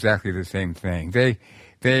have done exactly the same thing.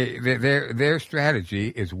 Their strategy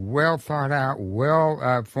is well thought out,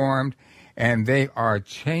 well formed, and they are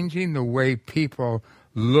changing the way people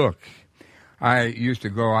look. I used to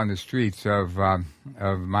go on the streets of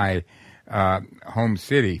my home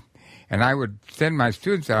city, and I would send my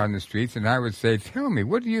students out on the streets, and I would say, tell me,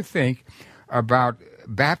 what do you think about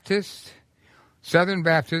Baptists, Southern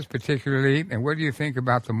Baptists particularly, and what do you think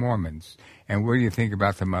about the Mormons, and what do you think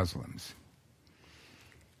about the Muslims?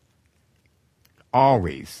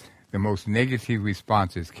 Always the most negative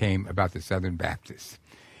responses came about the Southern Baptists.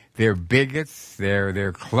 They're bigots,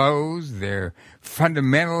 they're closed, they're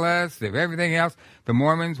fundamentalists, they're everything else. The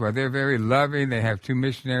Mormons, well, they're very loving. They have 2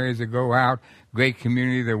 missionaries that go out, great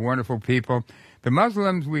community, they're wonderful people. The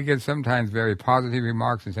Muslims, we get sometimes very positive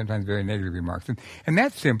remarks and sometimes very negative remarks. And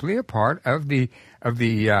that's simply a part of the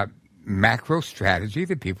macro strategy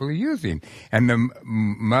that people are using. And the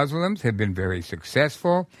Muslims have been very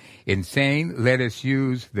successful in saying, let us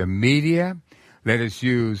use the media, let us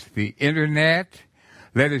use the Internet,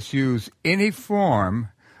 let us use any form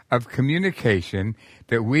of communication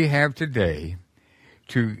that we have today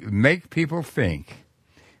to make people think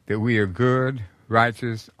that we are good,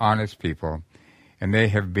 righteous, honest people, and they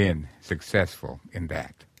have been successful in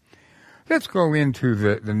that. Let's go into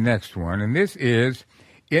the next one, and this is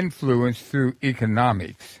influence through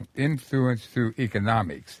economics. Influence through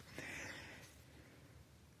economics.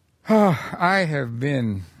 I have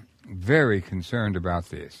been very concerned about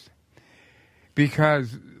this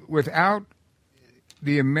because without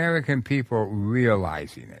the American people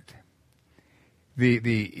realizing it,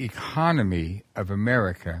 the economy of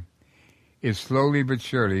America is slowly but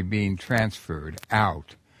surely being transferred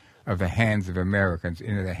out of the hands of Americans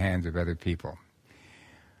into the hands of other people.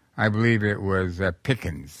 I believe it was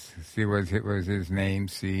Pickens. See, it was his name?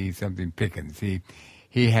 C something Pickens.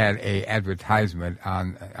 He had a advertisement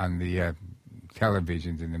on the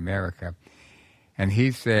televisions in America, and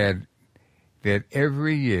he said that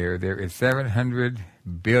every year there is $700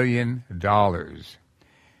 billion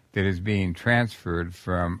that is being transferred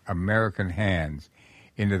from American hands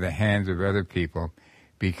into the hands of other people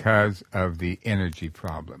because of the energy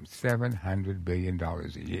problem. $700 billion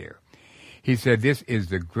a year. He said this is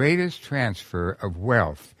the greatest transfer of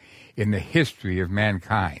wealth in the history of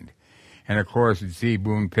mankind. And of course, Z.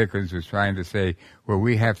 Boone Pickens was trying to say, what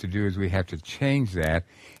we have to do is we have to change that,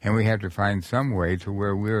 and we have to find some way to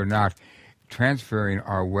where we're not transferring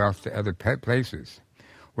our wealth to other places.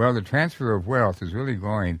 Well, the transfer of wealth is really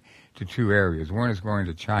going to two areas. One is going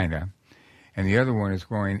to China, and the other one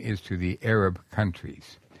is to the Arab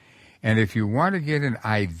countries. And if you want to get an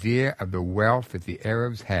idea of the wealth that the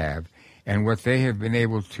Arabs have and what they have been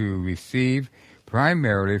able to receive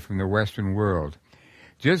primarily from the Western world,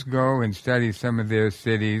 just go and study some of their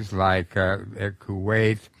cities like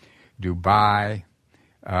Kuwait, Dubai,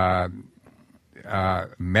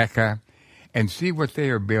 Mecca, and see what they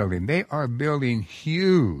are building. They are building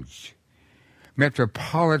huge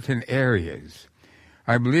metropolitan areas.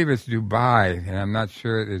 I believe it's Dubai, and I'm not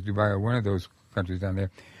sure it's Dubai or one of those countries down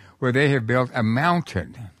there, where they have built a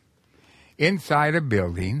mountain inside a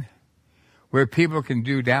building where people can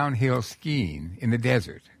do downhill skiing in the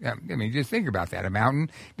desert. I mean, just think about that. A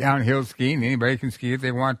mountain, downhill skiing, anybody can ski if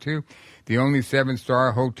they want to. The only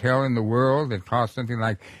 7-star hotel in the world that costs something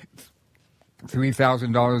like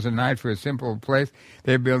 $3,000 a night for a simple place.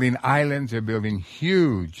 They're building islands. They're building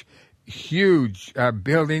huge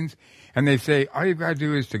buildings. And they say, all you've got to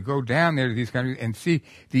do is to go down there to these countries and see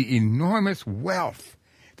the enormous wealth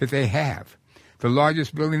that they have. The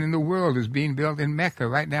largest building in the world is being built in Mecca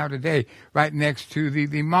right now today, right next to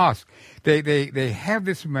the mosque. They have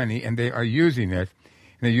this money and they are using it,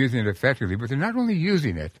 and they're using it effectively, but they're not only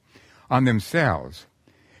using it on themselves.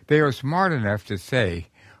 They are smart enough to say,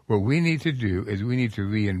 what we need to do is we need to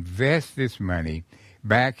reinvest this money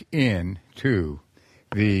back into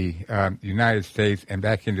the United States and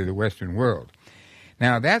back into the Western world.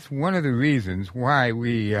 Now, that's one of the reasons why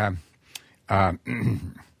we are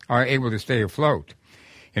able to stay afloat.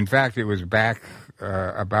 In fact, it was back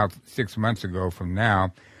about 6 months ago from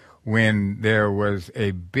now when there was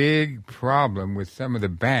a big problem with some of the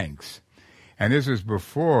banks. And this was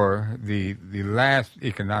before the last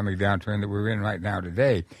economic downturn that we're in right now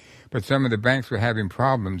today. But some of the banks were having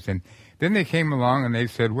problems. And then they came along and they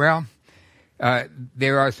said, well,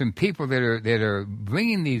 there are some people that are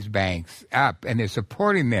bringing these banks up and they're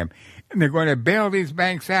supporting them. And they're going to bail these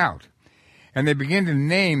banks out. And they began to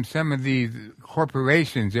name some of these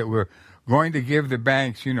corporations that were going to give the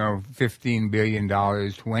banks, $15 billion,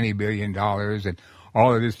 $20 billion, and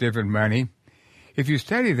all of this different money. If you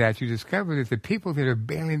study that, you discover that the people that are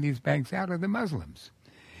bailing these banks out are the Muslims.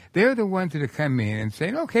 They're the ones that are coming in and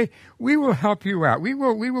saying, okay, we will help you out. We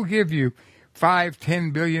will give you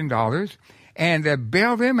 $5-10 billion and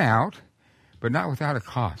bail them out, but not without a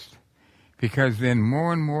cost. Because then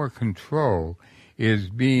more and more control is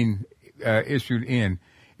being issued in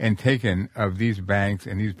and taken of these banks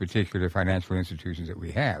and these particular financial institutions that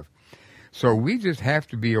we have. So we just have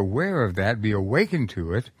to be aware of that, be awakened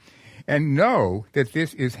to it, and know that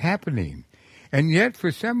this is happening. And yet,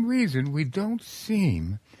 for some reason, we don't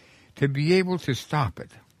seem to be able to stop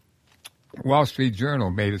it. Wall Street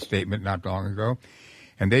Journal made a statement not long ago,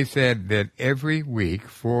 and they said that every week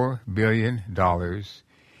 $4 billion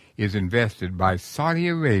is invested by Saudi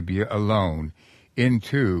Arabia alone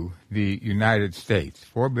into the United States.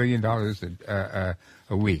 $4 billion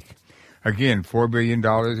a week. Again, $4 billion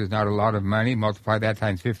is not a lot of money. Multiply that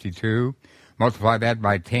times 52. Multiply that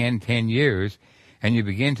by 10 years, and you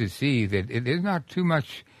begin to see that it is not too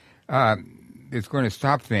much that's going to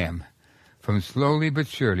stop them from slowly but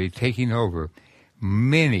surely taking over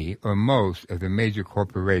many or most of the major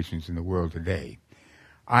corporations in the world today.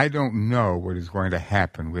 I don't know what is going to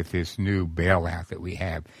happen with this new bailout that we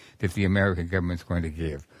have, that the American government's going to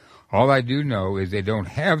give. All I do know is they don't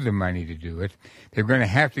have the money to do it. They're going to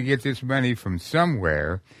have to get this money from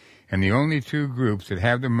somewhere, and the only two groups that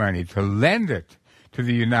have the money to lend it to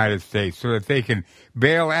the United States so that they can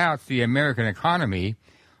bail out the American economy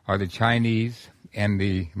are the Chinese and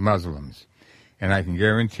the Muslims. And I can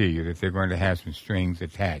guarantee you that they're going to have some strings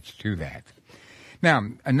attached to that. Now,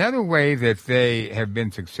 another way that they have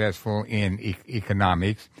been successful in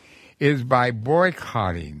economics is by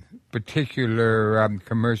boycotting particular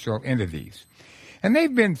commercial entities. And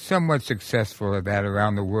they've been somewhat successful at that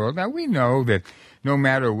around the world. Now, we know that no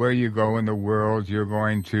matter where you go in the world, you're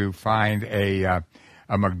going to find a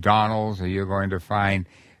McDonald's, or you're going to find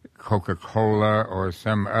Coca-Cola or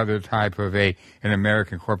some other type of an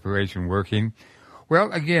American corporation working.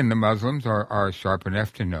 Well, again, the Muslims are sharp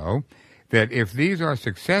enough to know that if these are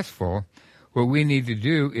successful, what we need to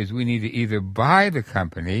do is we need to either buy the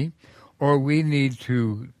company or we need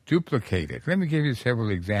to duplicate it. Let me give you several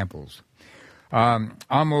examples.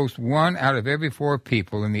 Almost 1 out of every 4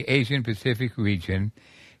 people in the Asian Pacific region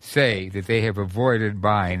say that they have avoided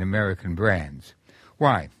buying American brands.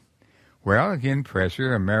 Why? Well, again,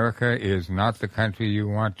 pressure. America is not the country you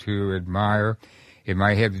want to admire. It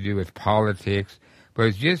might have to do with politics, but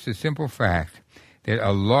it's just a simple fact that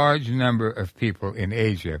a large number of people in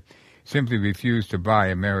Asia simply refuse to buy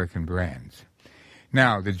American brands.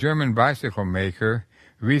 Now, the German bicycle maker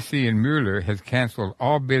Risi and Müller has canceled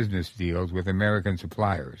all business deals with American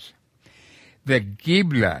suppliers. The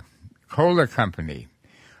Gibla Cola Company,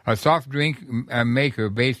 a soft drink maker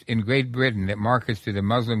based in Great Britain that markets to the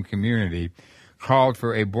Muslim community, called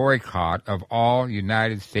for a boycott of all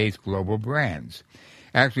United States global brands.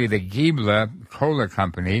 Actually, the Gibla Cola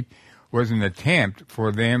Company was an attempt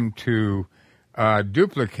for them to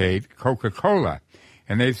duplicate Coca-Cola.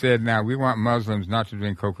 And they said, now, we want Muslims not to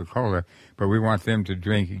drink Coca-Cola, but we want them to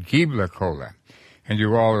drink Gibla Cola. And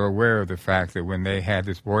you all are aware of the fact that when they had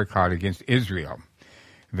this boycott against Israel,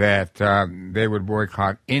 that they would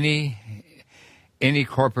boycott any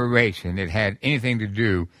corporation that had anything to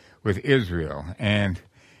do with Israel. And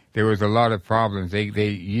there was a lot of problems. They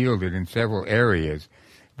yielded in several areas,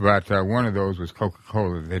 but one of those was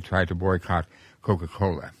Coca-Cola. They tried to boycott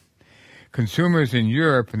Coca-Cola. Consumers in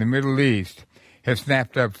Europe and the Middle East have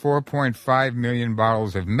snapped up 4.5 million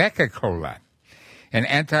bottles of Mecca Cola, an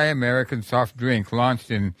anti-American soft drink launched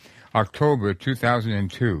in October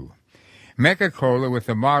 2002. Mecca Cola, with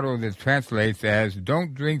a motto that translates as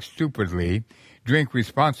 "Don't drink stupidly, drink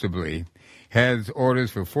responsibly," has orders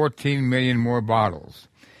for 14 million more bottles.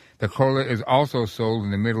 The cola is also sold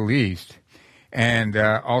in the Middle East and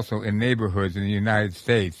also in neighborhoods in the United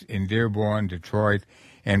States, in Dearborn, Detroit,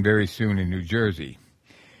 and very soon in New Jersey.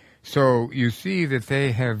 So you see that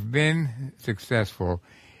they have been successful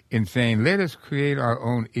in saying, let us create our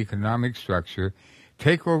own economic structure,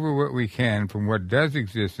 take over what we can from what does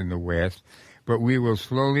exist in the West, but we will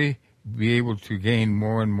slowly be able to gain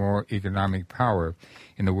more and more economic power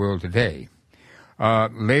in the world today.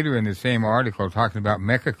 Later in the same article, talking about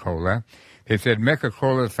Mecca Cola, they said Mecca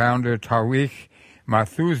Cola founder Tariq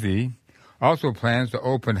Mathouzi also plans to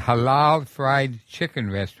open halal fried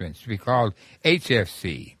chicken restaurants to be called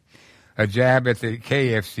HFC, a jab at the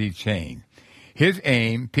KFC chain. His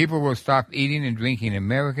aim, people will stop eating and drinking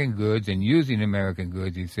American goods and using American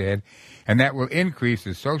goods, he said, and that will increase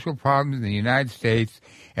the social problems in the United States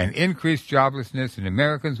and increase joblessness, and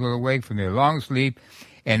Americans will awake from their long sleep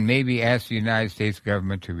and maybe ask the United States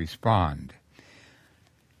government to respond.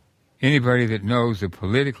 Anybody that knows the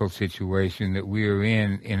political situation that we are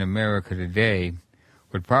in America today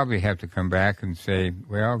would probably have to come back and say,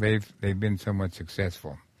 well, they've been somewhat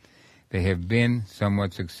successful. They have been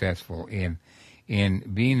somewhat successful in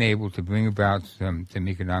being able to bring about some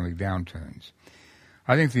economic downturns.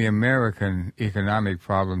 I think the American economic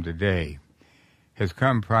problem today has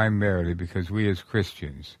come primarily because we as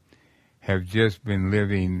Christians have just been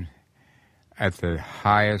living at the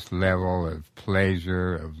highest level of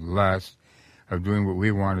pleasure, of lust, of doing what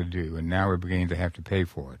we want to do, and now we're beginning to have to pay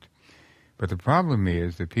for it. But the problem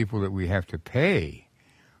is the people that we have to pay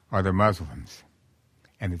are the Muslims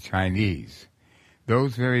and the Chinese,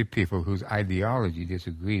 those very people whose ideology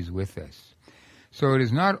disagrees with us. So it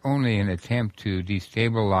is not only an attempt to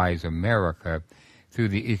destabilize America through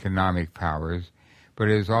the economic powers, but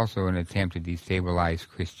it is also an attempt to destabilize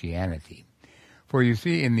Christianity. For you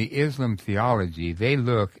see, in the Islam theology, they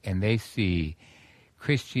look and they see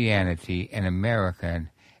Christianity and American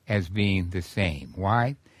as being the same.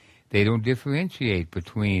 Why? They don't differentiate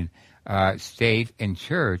between state and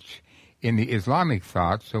church in the Islamic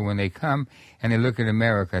thought, so when they come and they look at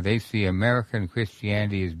America, they see American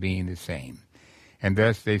Christianity as being the same. and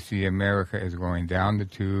thus they see America as going down the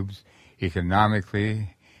tubes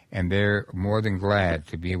economically, and they're more than glad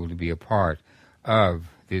to be able to be a part of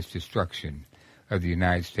this destruction of the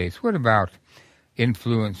United States. What about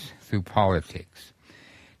influence through politics?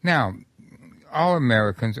 Now, all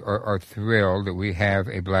Americans are thrilled that we have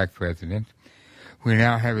a black president. We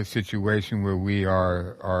now have a situation where we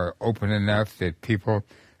are open enough that people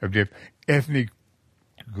of different ethnic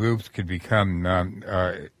groups could become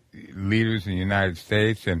leaders in the United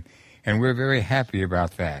States, and we're very happy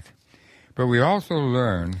about that. But we also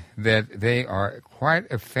learn that they are quite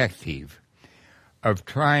effective of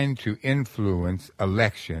trying to influence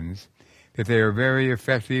elections, that they are very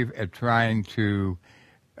effective at trying to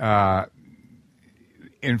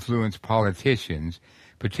influence politicians,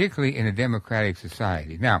 particularly in a democratic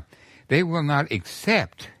society. Now, they will not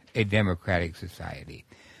accept a democratic society.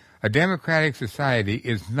 A democratic society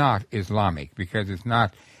is not Islamic because it's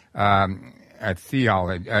not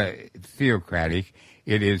theocratic.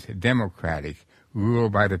 It is democratic,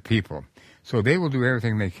 ruled by the people. So they will do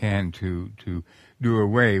everything they can to do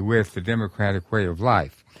away with the democratic way of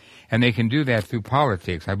life. And they can do that through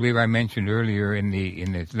politics. I believe I mentioned earlier in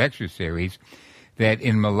this lecture series that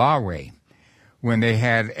in Malawi, when they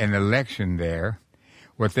had an election there,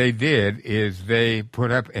 what they did is they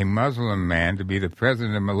put up a Muslim man to be the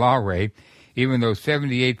president of Malawi, even though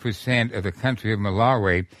 78% of the country of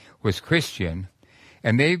Malawi was Christian,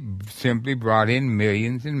 and they simply brought in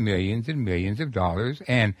millions and millions and millions of dollars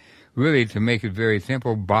and really, to make it very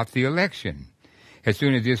simple, bought the election. As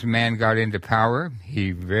soon as this man got into power,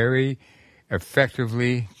 he very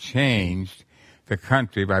effectively changed the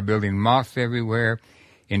country by building mosques everywhere,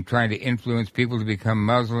 in trying to influence people to become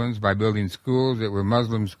Muslims, by building schools that were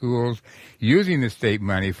Muslim schools, using the state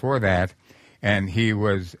money for that, and he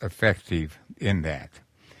was effective in that.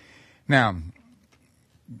 Now,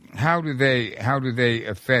 how do they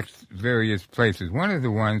affect various places? One of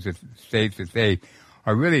the ones that states that they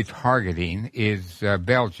are really targeting is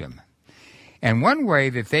Belgium. And one way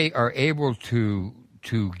that they are able to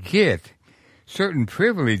get certain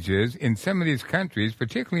privileges in some of these countries,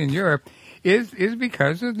 particularly in Europe, is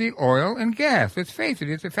because of the oil and gas. Let's face it,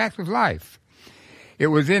 it's a fact of life. It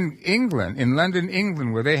was in England, in London,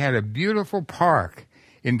 England, where they had a beautiful park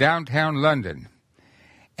in downtown London.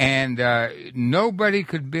 And nobody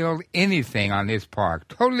could build anything on this park,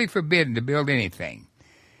 totally forbidden to build anything.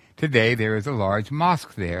 Today, there is a large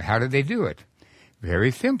mosque there. How did they do it?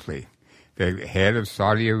 Very simply. The head of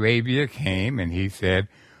Saudi Arabia came and he said,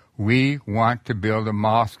 "We want to build a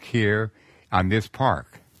mosque here on this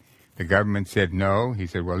park." The government said no. He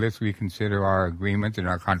said, "Well, let's reconsider our agreements and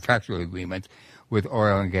our contractual agreements with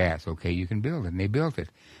oil and gas." Okay, you can build it. And they built it.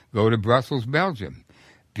 Go to Brussels, Belgium.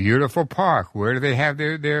 Beautiful park. Where do they have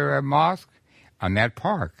their mosque? On that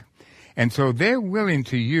park. And so they're willing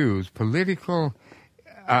to use political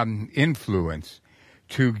influence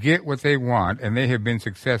to get what they want, and they have been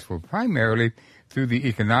successful primarily through the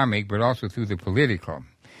economic, but also through the political.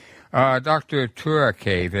 Dr.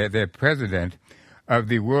 Turaki, the president of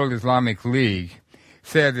the World Islamic League,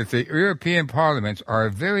 said that the European parliaments are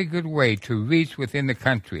a very good way to reach within the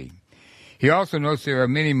country. He also notes there are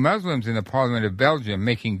many Muslims in the Parliament of Belgium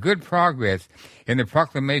making good progress in the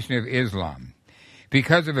proclamation of Islam.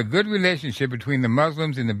 Because of a good relationship between the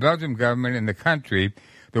Muslims and the Belgian government and the country,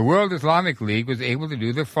 the World Islamic League was able to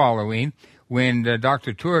do the following when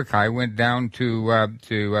Dr. Turaki went down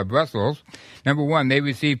to Brussels. Number one, they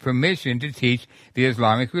received permission to teach the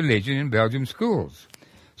Islamic religion in Belgium schools.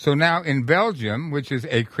 So now in Belgium, which is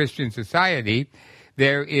a Christian society,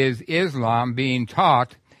 there is Islam being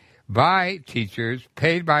taught by teachers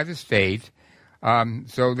paid by the state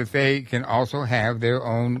so that they can also have their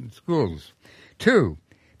own schools. Two,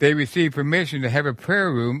 they received permission to have a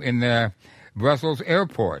prayer room in the Brussels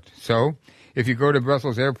airport. So if you go to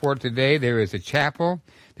Brussels airport today, there is a chapel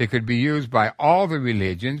that could be used by all the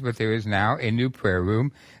religions, but there is now a new prayer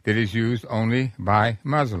room that is used only by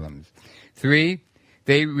Muslims. Three,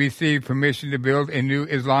 they received permission to build a new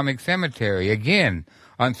Islamic cemetery, again,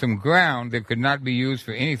 on some ground that could not be used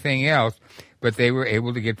for anything else, but they were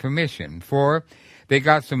able to get permission. Four, they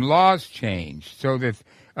got some laws changed so that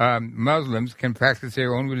Muslims can practice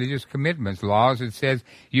their own religious commitments. Laws that says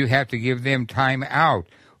you have to give them time out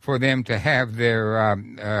for them to have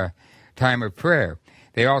their time of prayer.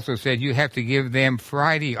 They also said you have to give them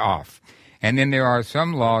Friday off. And then there are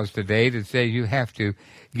some laws today that say you have to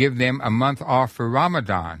give them a month off for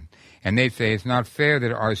Ramadan. And they say it's not fair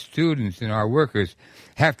that our students and our workers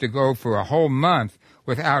have to go for a whole month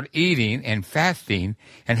without eating and fasting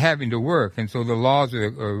and having to work. And so the laws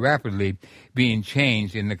are rapidly being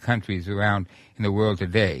changed in the countries around in the world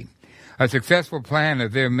today. A successful plan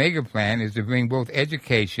of their mega plan is to bring both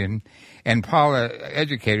education and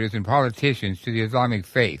educators and politicians to the Islamic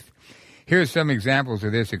faith. Here are some examples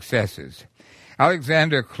of their successes.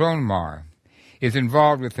 Alexander Kronmar is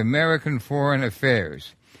involved with American Foreign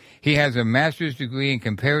Affairs. He has a master's degree in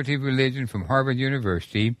comparative religion from Harvard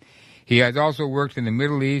University. He has also worked in the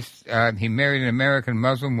Middle East. He married an American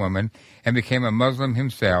Muslim woman and became a Muslim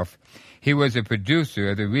himself. He was a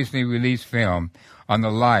producer of the recently released film on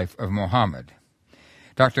the life of Muhammad.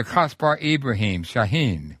 Dr. Kaspar Ibrahim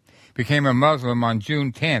Shaheen became a Muslim on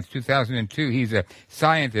June 10, 2002. He's a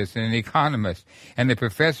scientist and an economist and the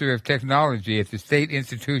professor of technology at the State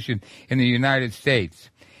Institution in the United States.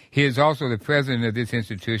 He is also the president of this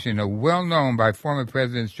institution, well known by former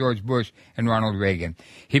Presidents George Bush and Ronald Reagan.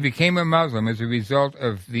 He became a Muslim as a result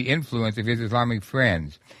of the influence of his Islamic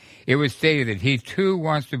friends. It was stated that he, too,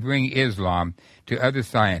 wants to bring Islam to other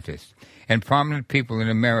scientists and prominent people in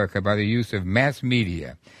America by the use of mass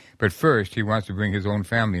media. But first, he wants to bring his own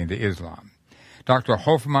family into Islam. Dr.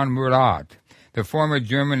 Hofmann Murad, the former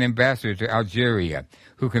German ambassador to Algeria,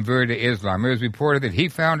 who converted to Islam, it was reported that he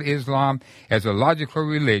found Islam as a logical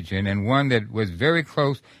religion and one that was very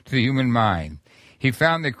close to the human mind. He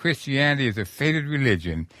found that Christianity is a fated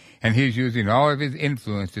religion, and he's using all of his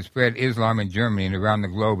influence to spread Islam in Germany and around the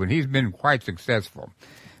globe, and he's been quite successful.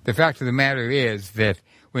 The fact of the matter is that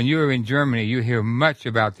when you are in Germany, you hear much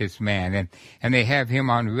about this man, and they have him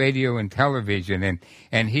on radio and television,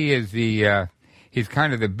 and he is he's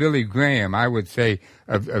kind of the Billy Graham, I would say,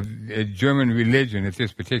 of German religion at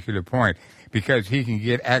this particular point, because he can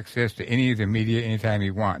get access to any of the media anytime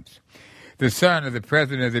he wants. The son of the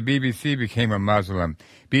president of the BBC became a Muslim.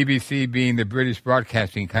 BBC, being the British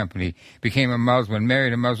Broadcasting Company, became a Muslim,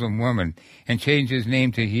 married a Muslim woman, and changed his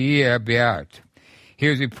name to Yahya Beat. He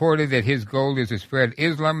has reported that his goal is to spread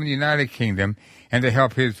Islam in the United Kingdom and to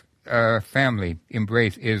help his family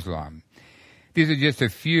embrace Islam. These are just a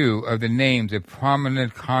few of the names of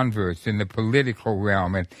prominent converts in the political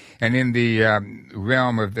realm and in the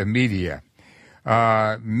realm of the media.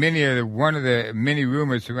 One of the many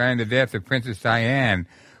rumors surrounding the death of Princess Diane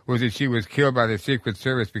was that she was killed by the Secret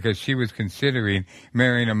Service because she was considering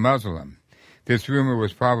marrying a Muslim. This rumor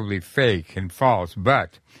was probably fake and false,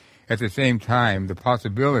 but at the same time, the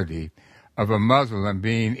possibility of a Muslim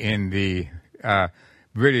being in the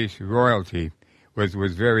British royalty was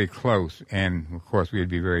very close, and of course we'd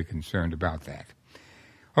be very concerned about that.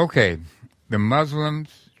 Okay, the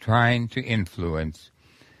Muslims trying to influence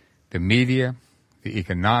the media, the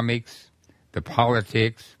economics, the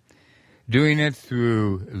politics, doing it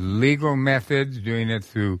through legal methods, doing it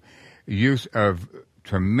through use of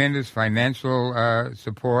tremendous financial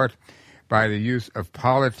support, by the use of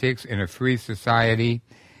politics in a free society.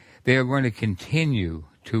 They are going to continue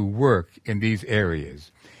to work in these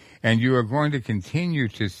areas. And you are going to continue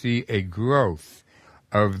to see a growth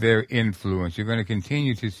of their influence. You're going to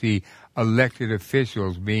continue to see elected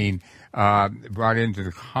officials being brought into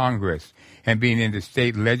the Congress and being into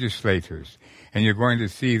state legislators. And you're going to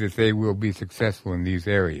see that they will be successful in these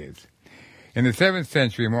areas. In the 7th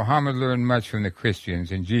century, Muhammad learned much from the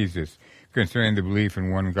Christians and Jesus concerning the belief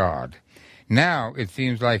in one God. Now it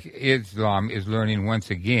seems like Islam is learning once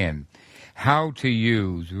again how to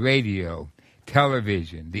use radio,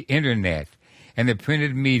 television, the internet, and the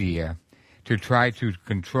printed media to try to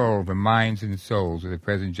control the minds and souls of the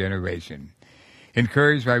present generation.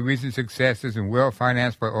 Encouraged by recent successes and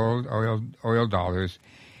well-financed by oil dollars,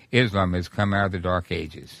 Islam has come out of the Dark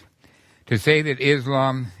Ages. To say that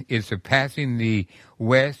Islam is surpassing the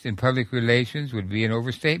West in public relations would be an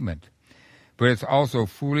overstatement. But it's also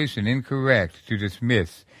foolish and incorrect to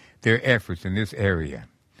dismiss their efforts in this area.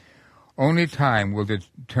 Only time will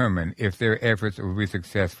determine if their efforts will be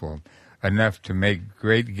successful enough to make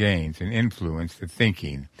great gains and influence the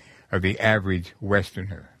thinking of the average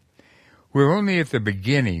Westerner. We're only at the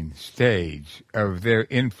beginning stage of their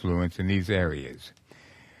influence in these areas.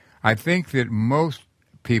 I think that most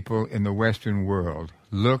people in the Western world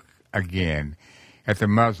look again at the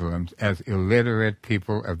Muslims as illiterate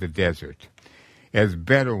people of the desert, as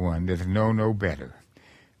Bedouin that know no better.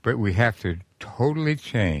 But we have to totally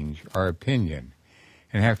change our opinion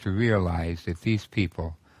and have to realize that these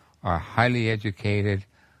people are highly educated,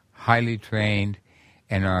 highly trained,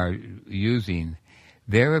 and are using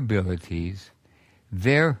their abilities,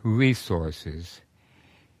 their resources,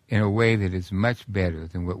 in a way that is much better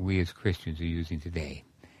than what we as Christians are using today.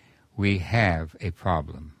 We have a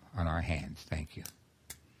problem on our hands. Thank you.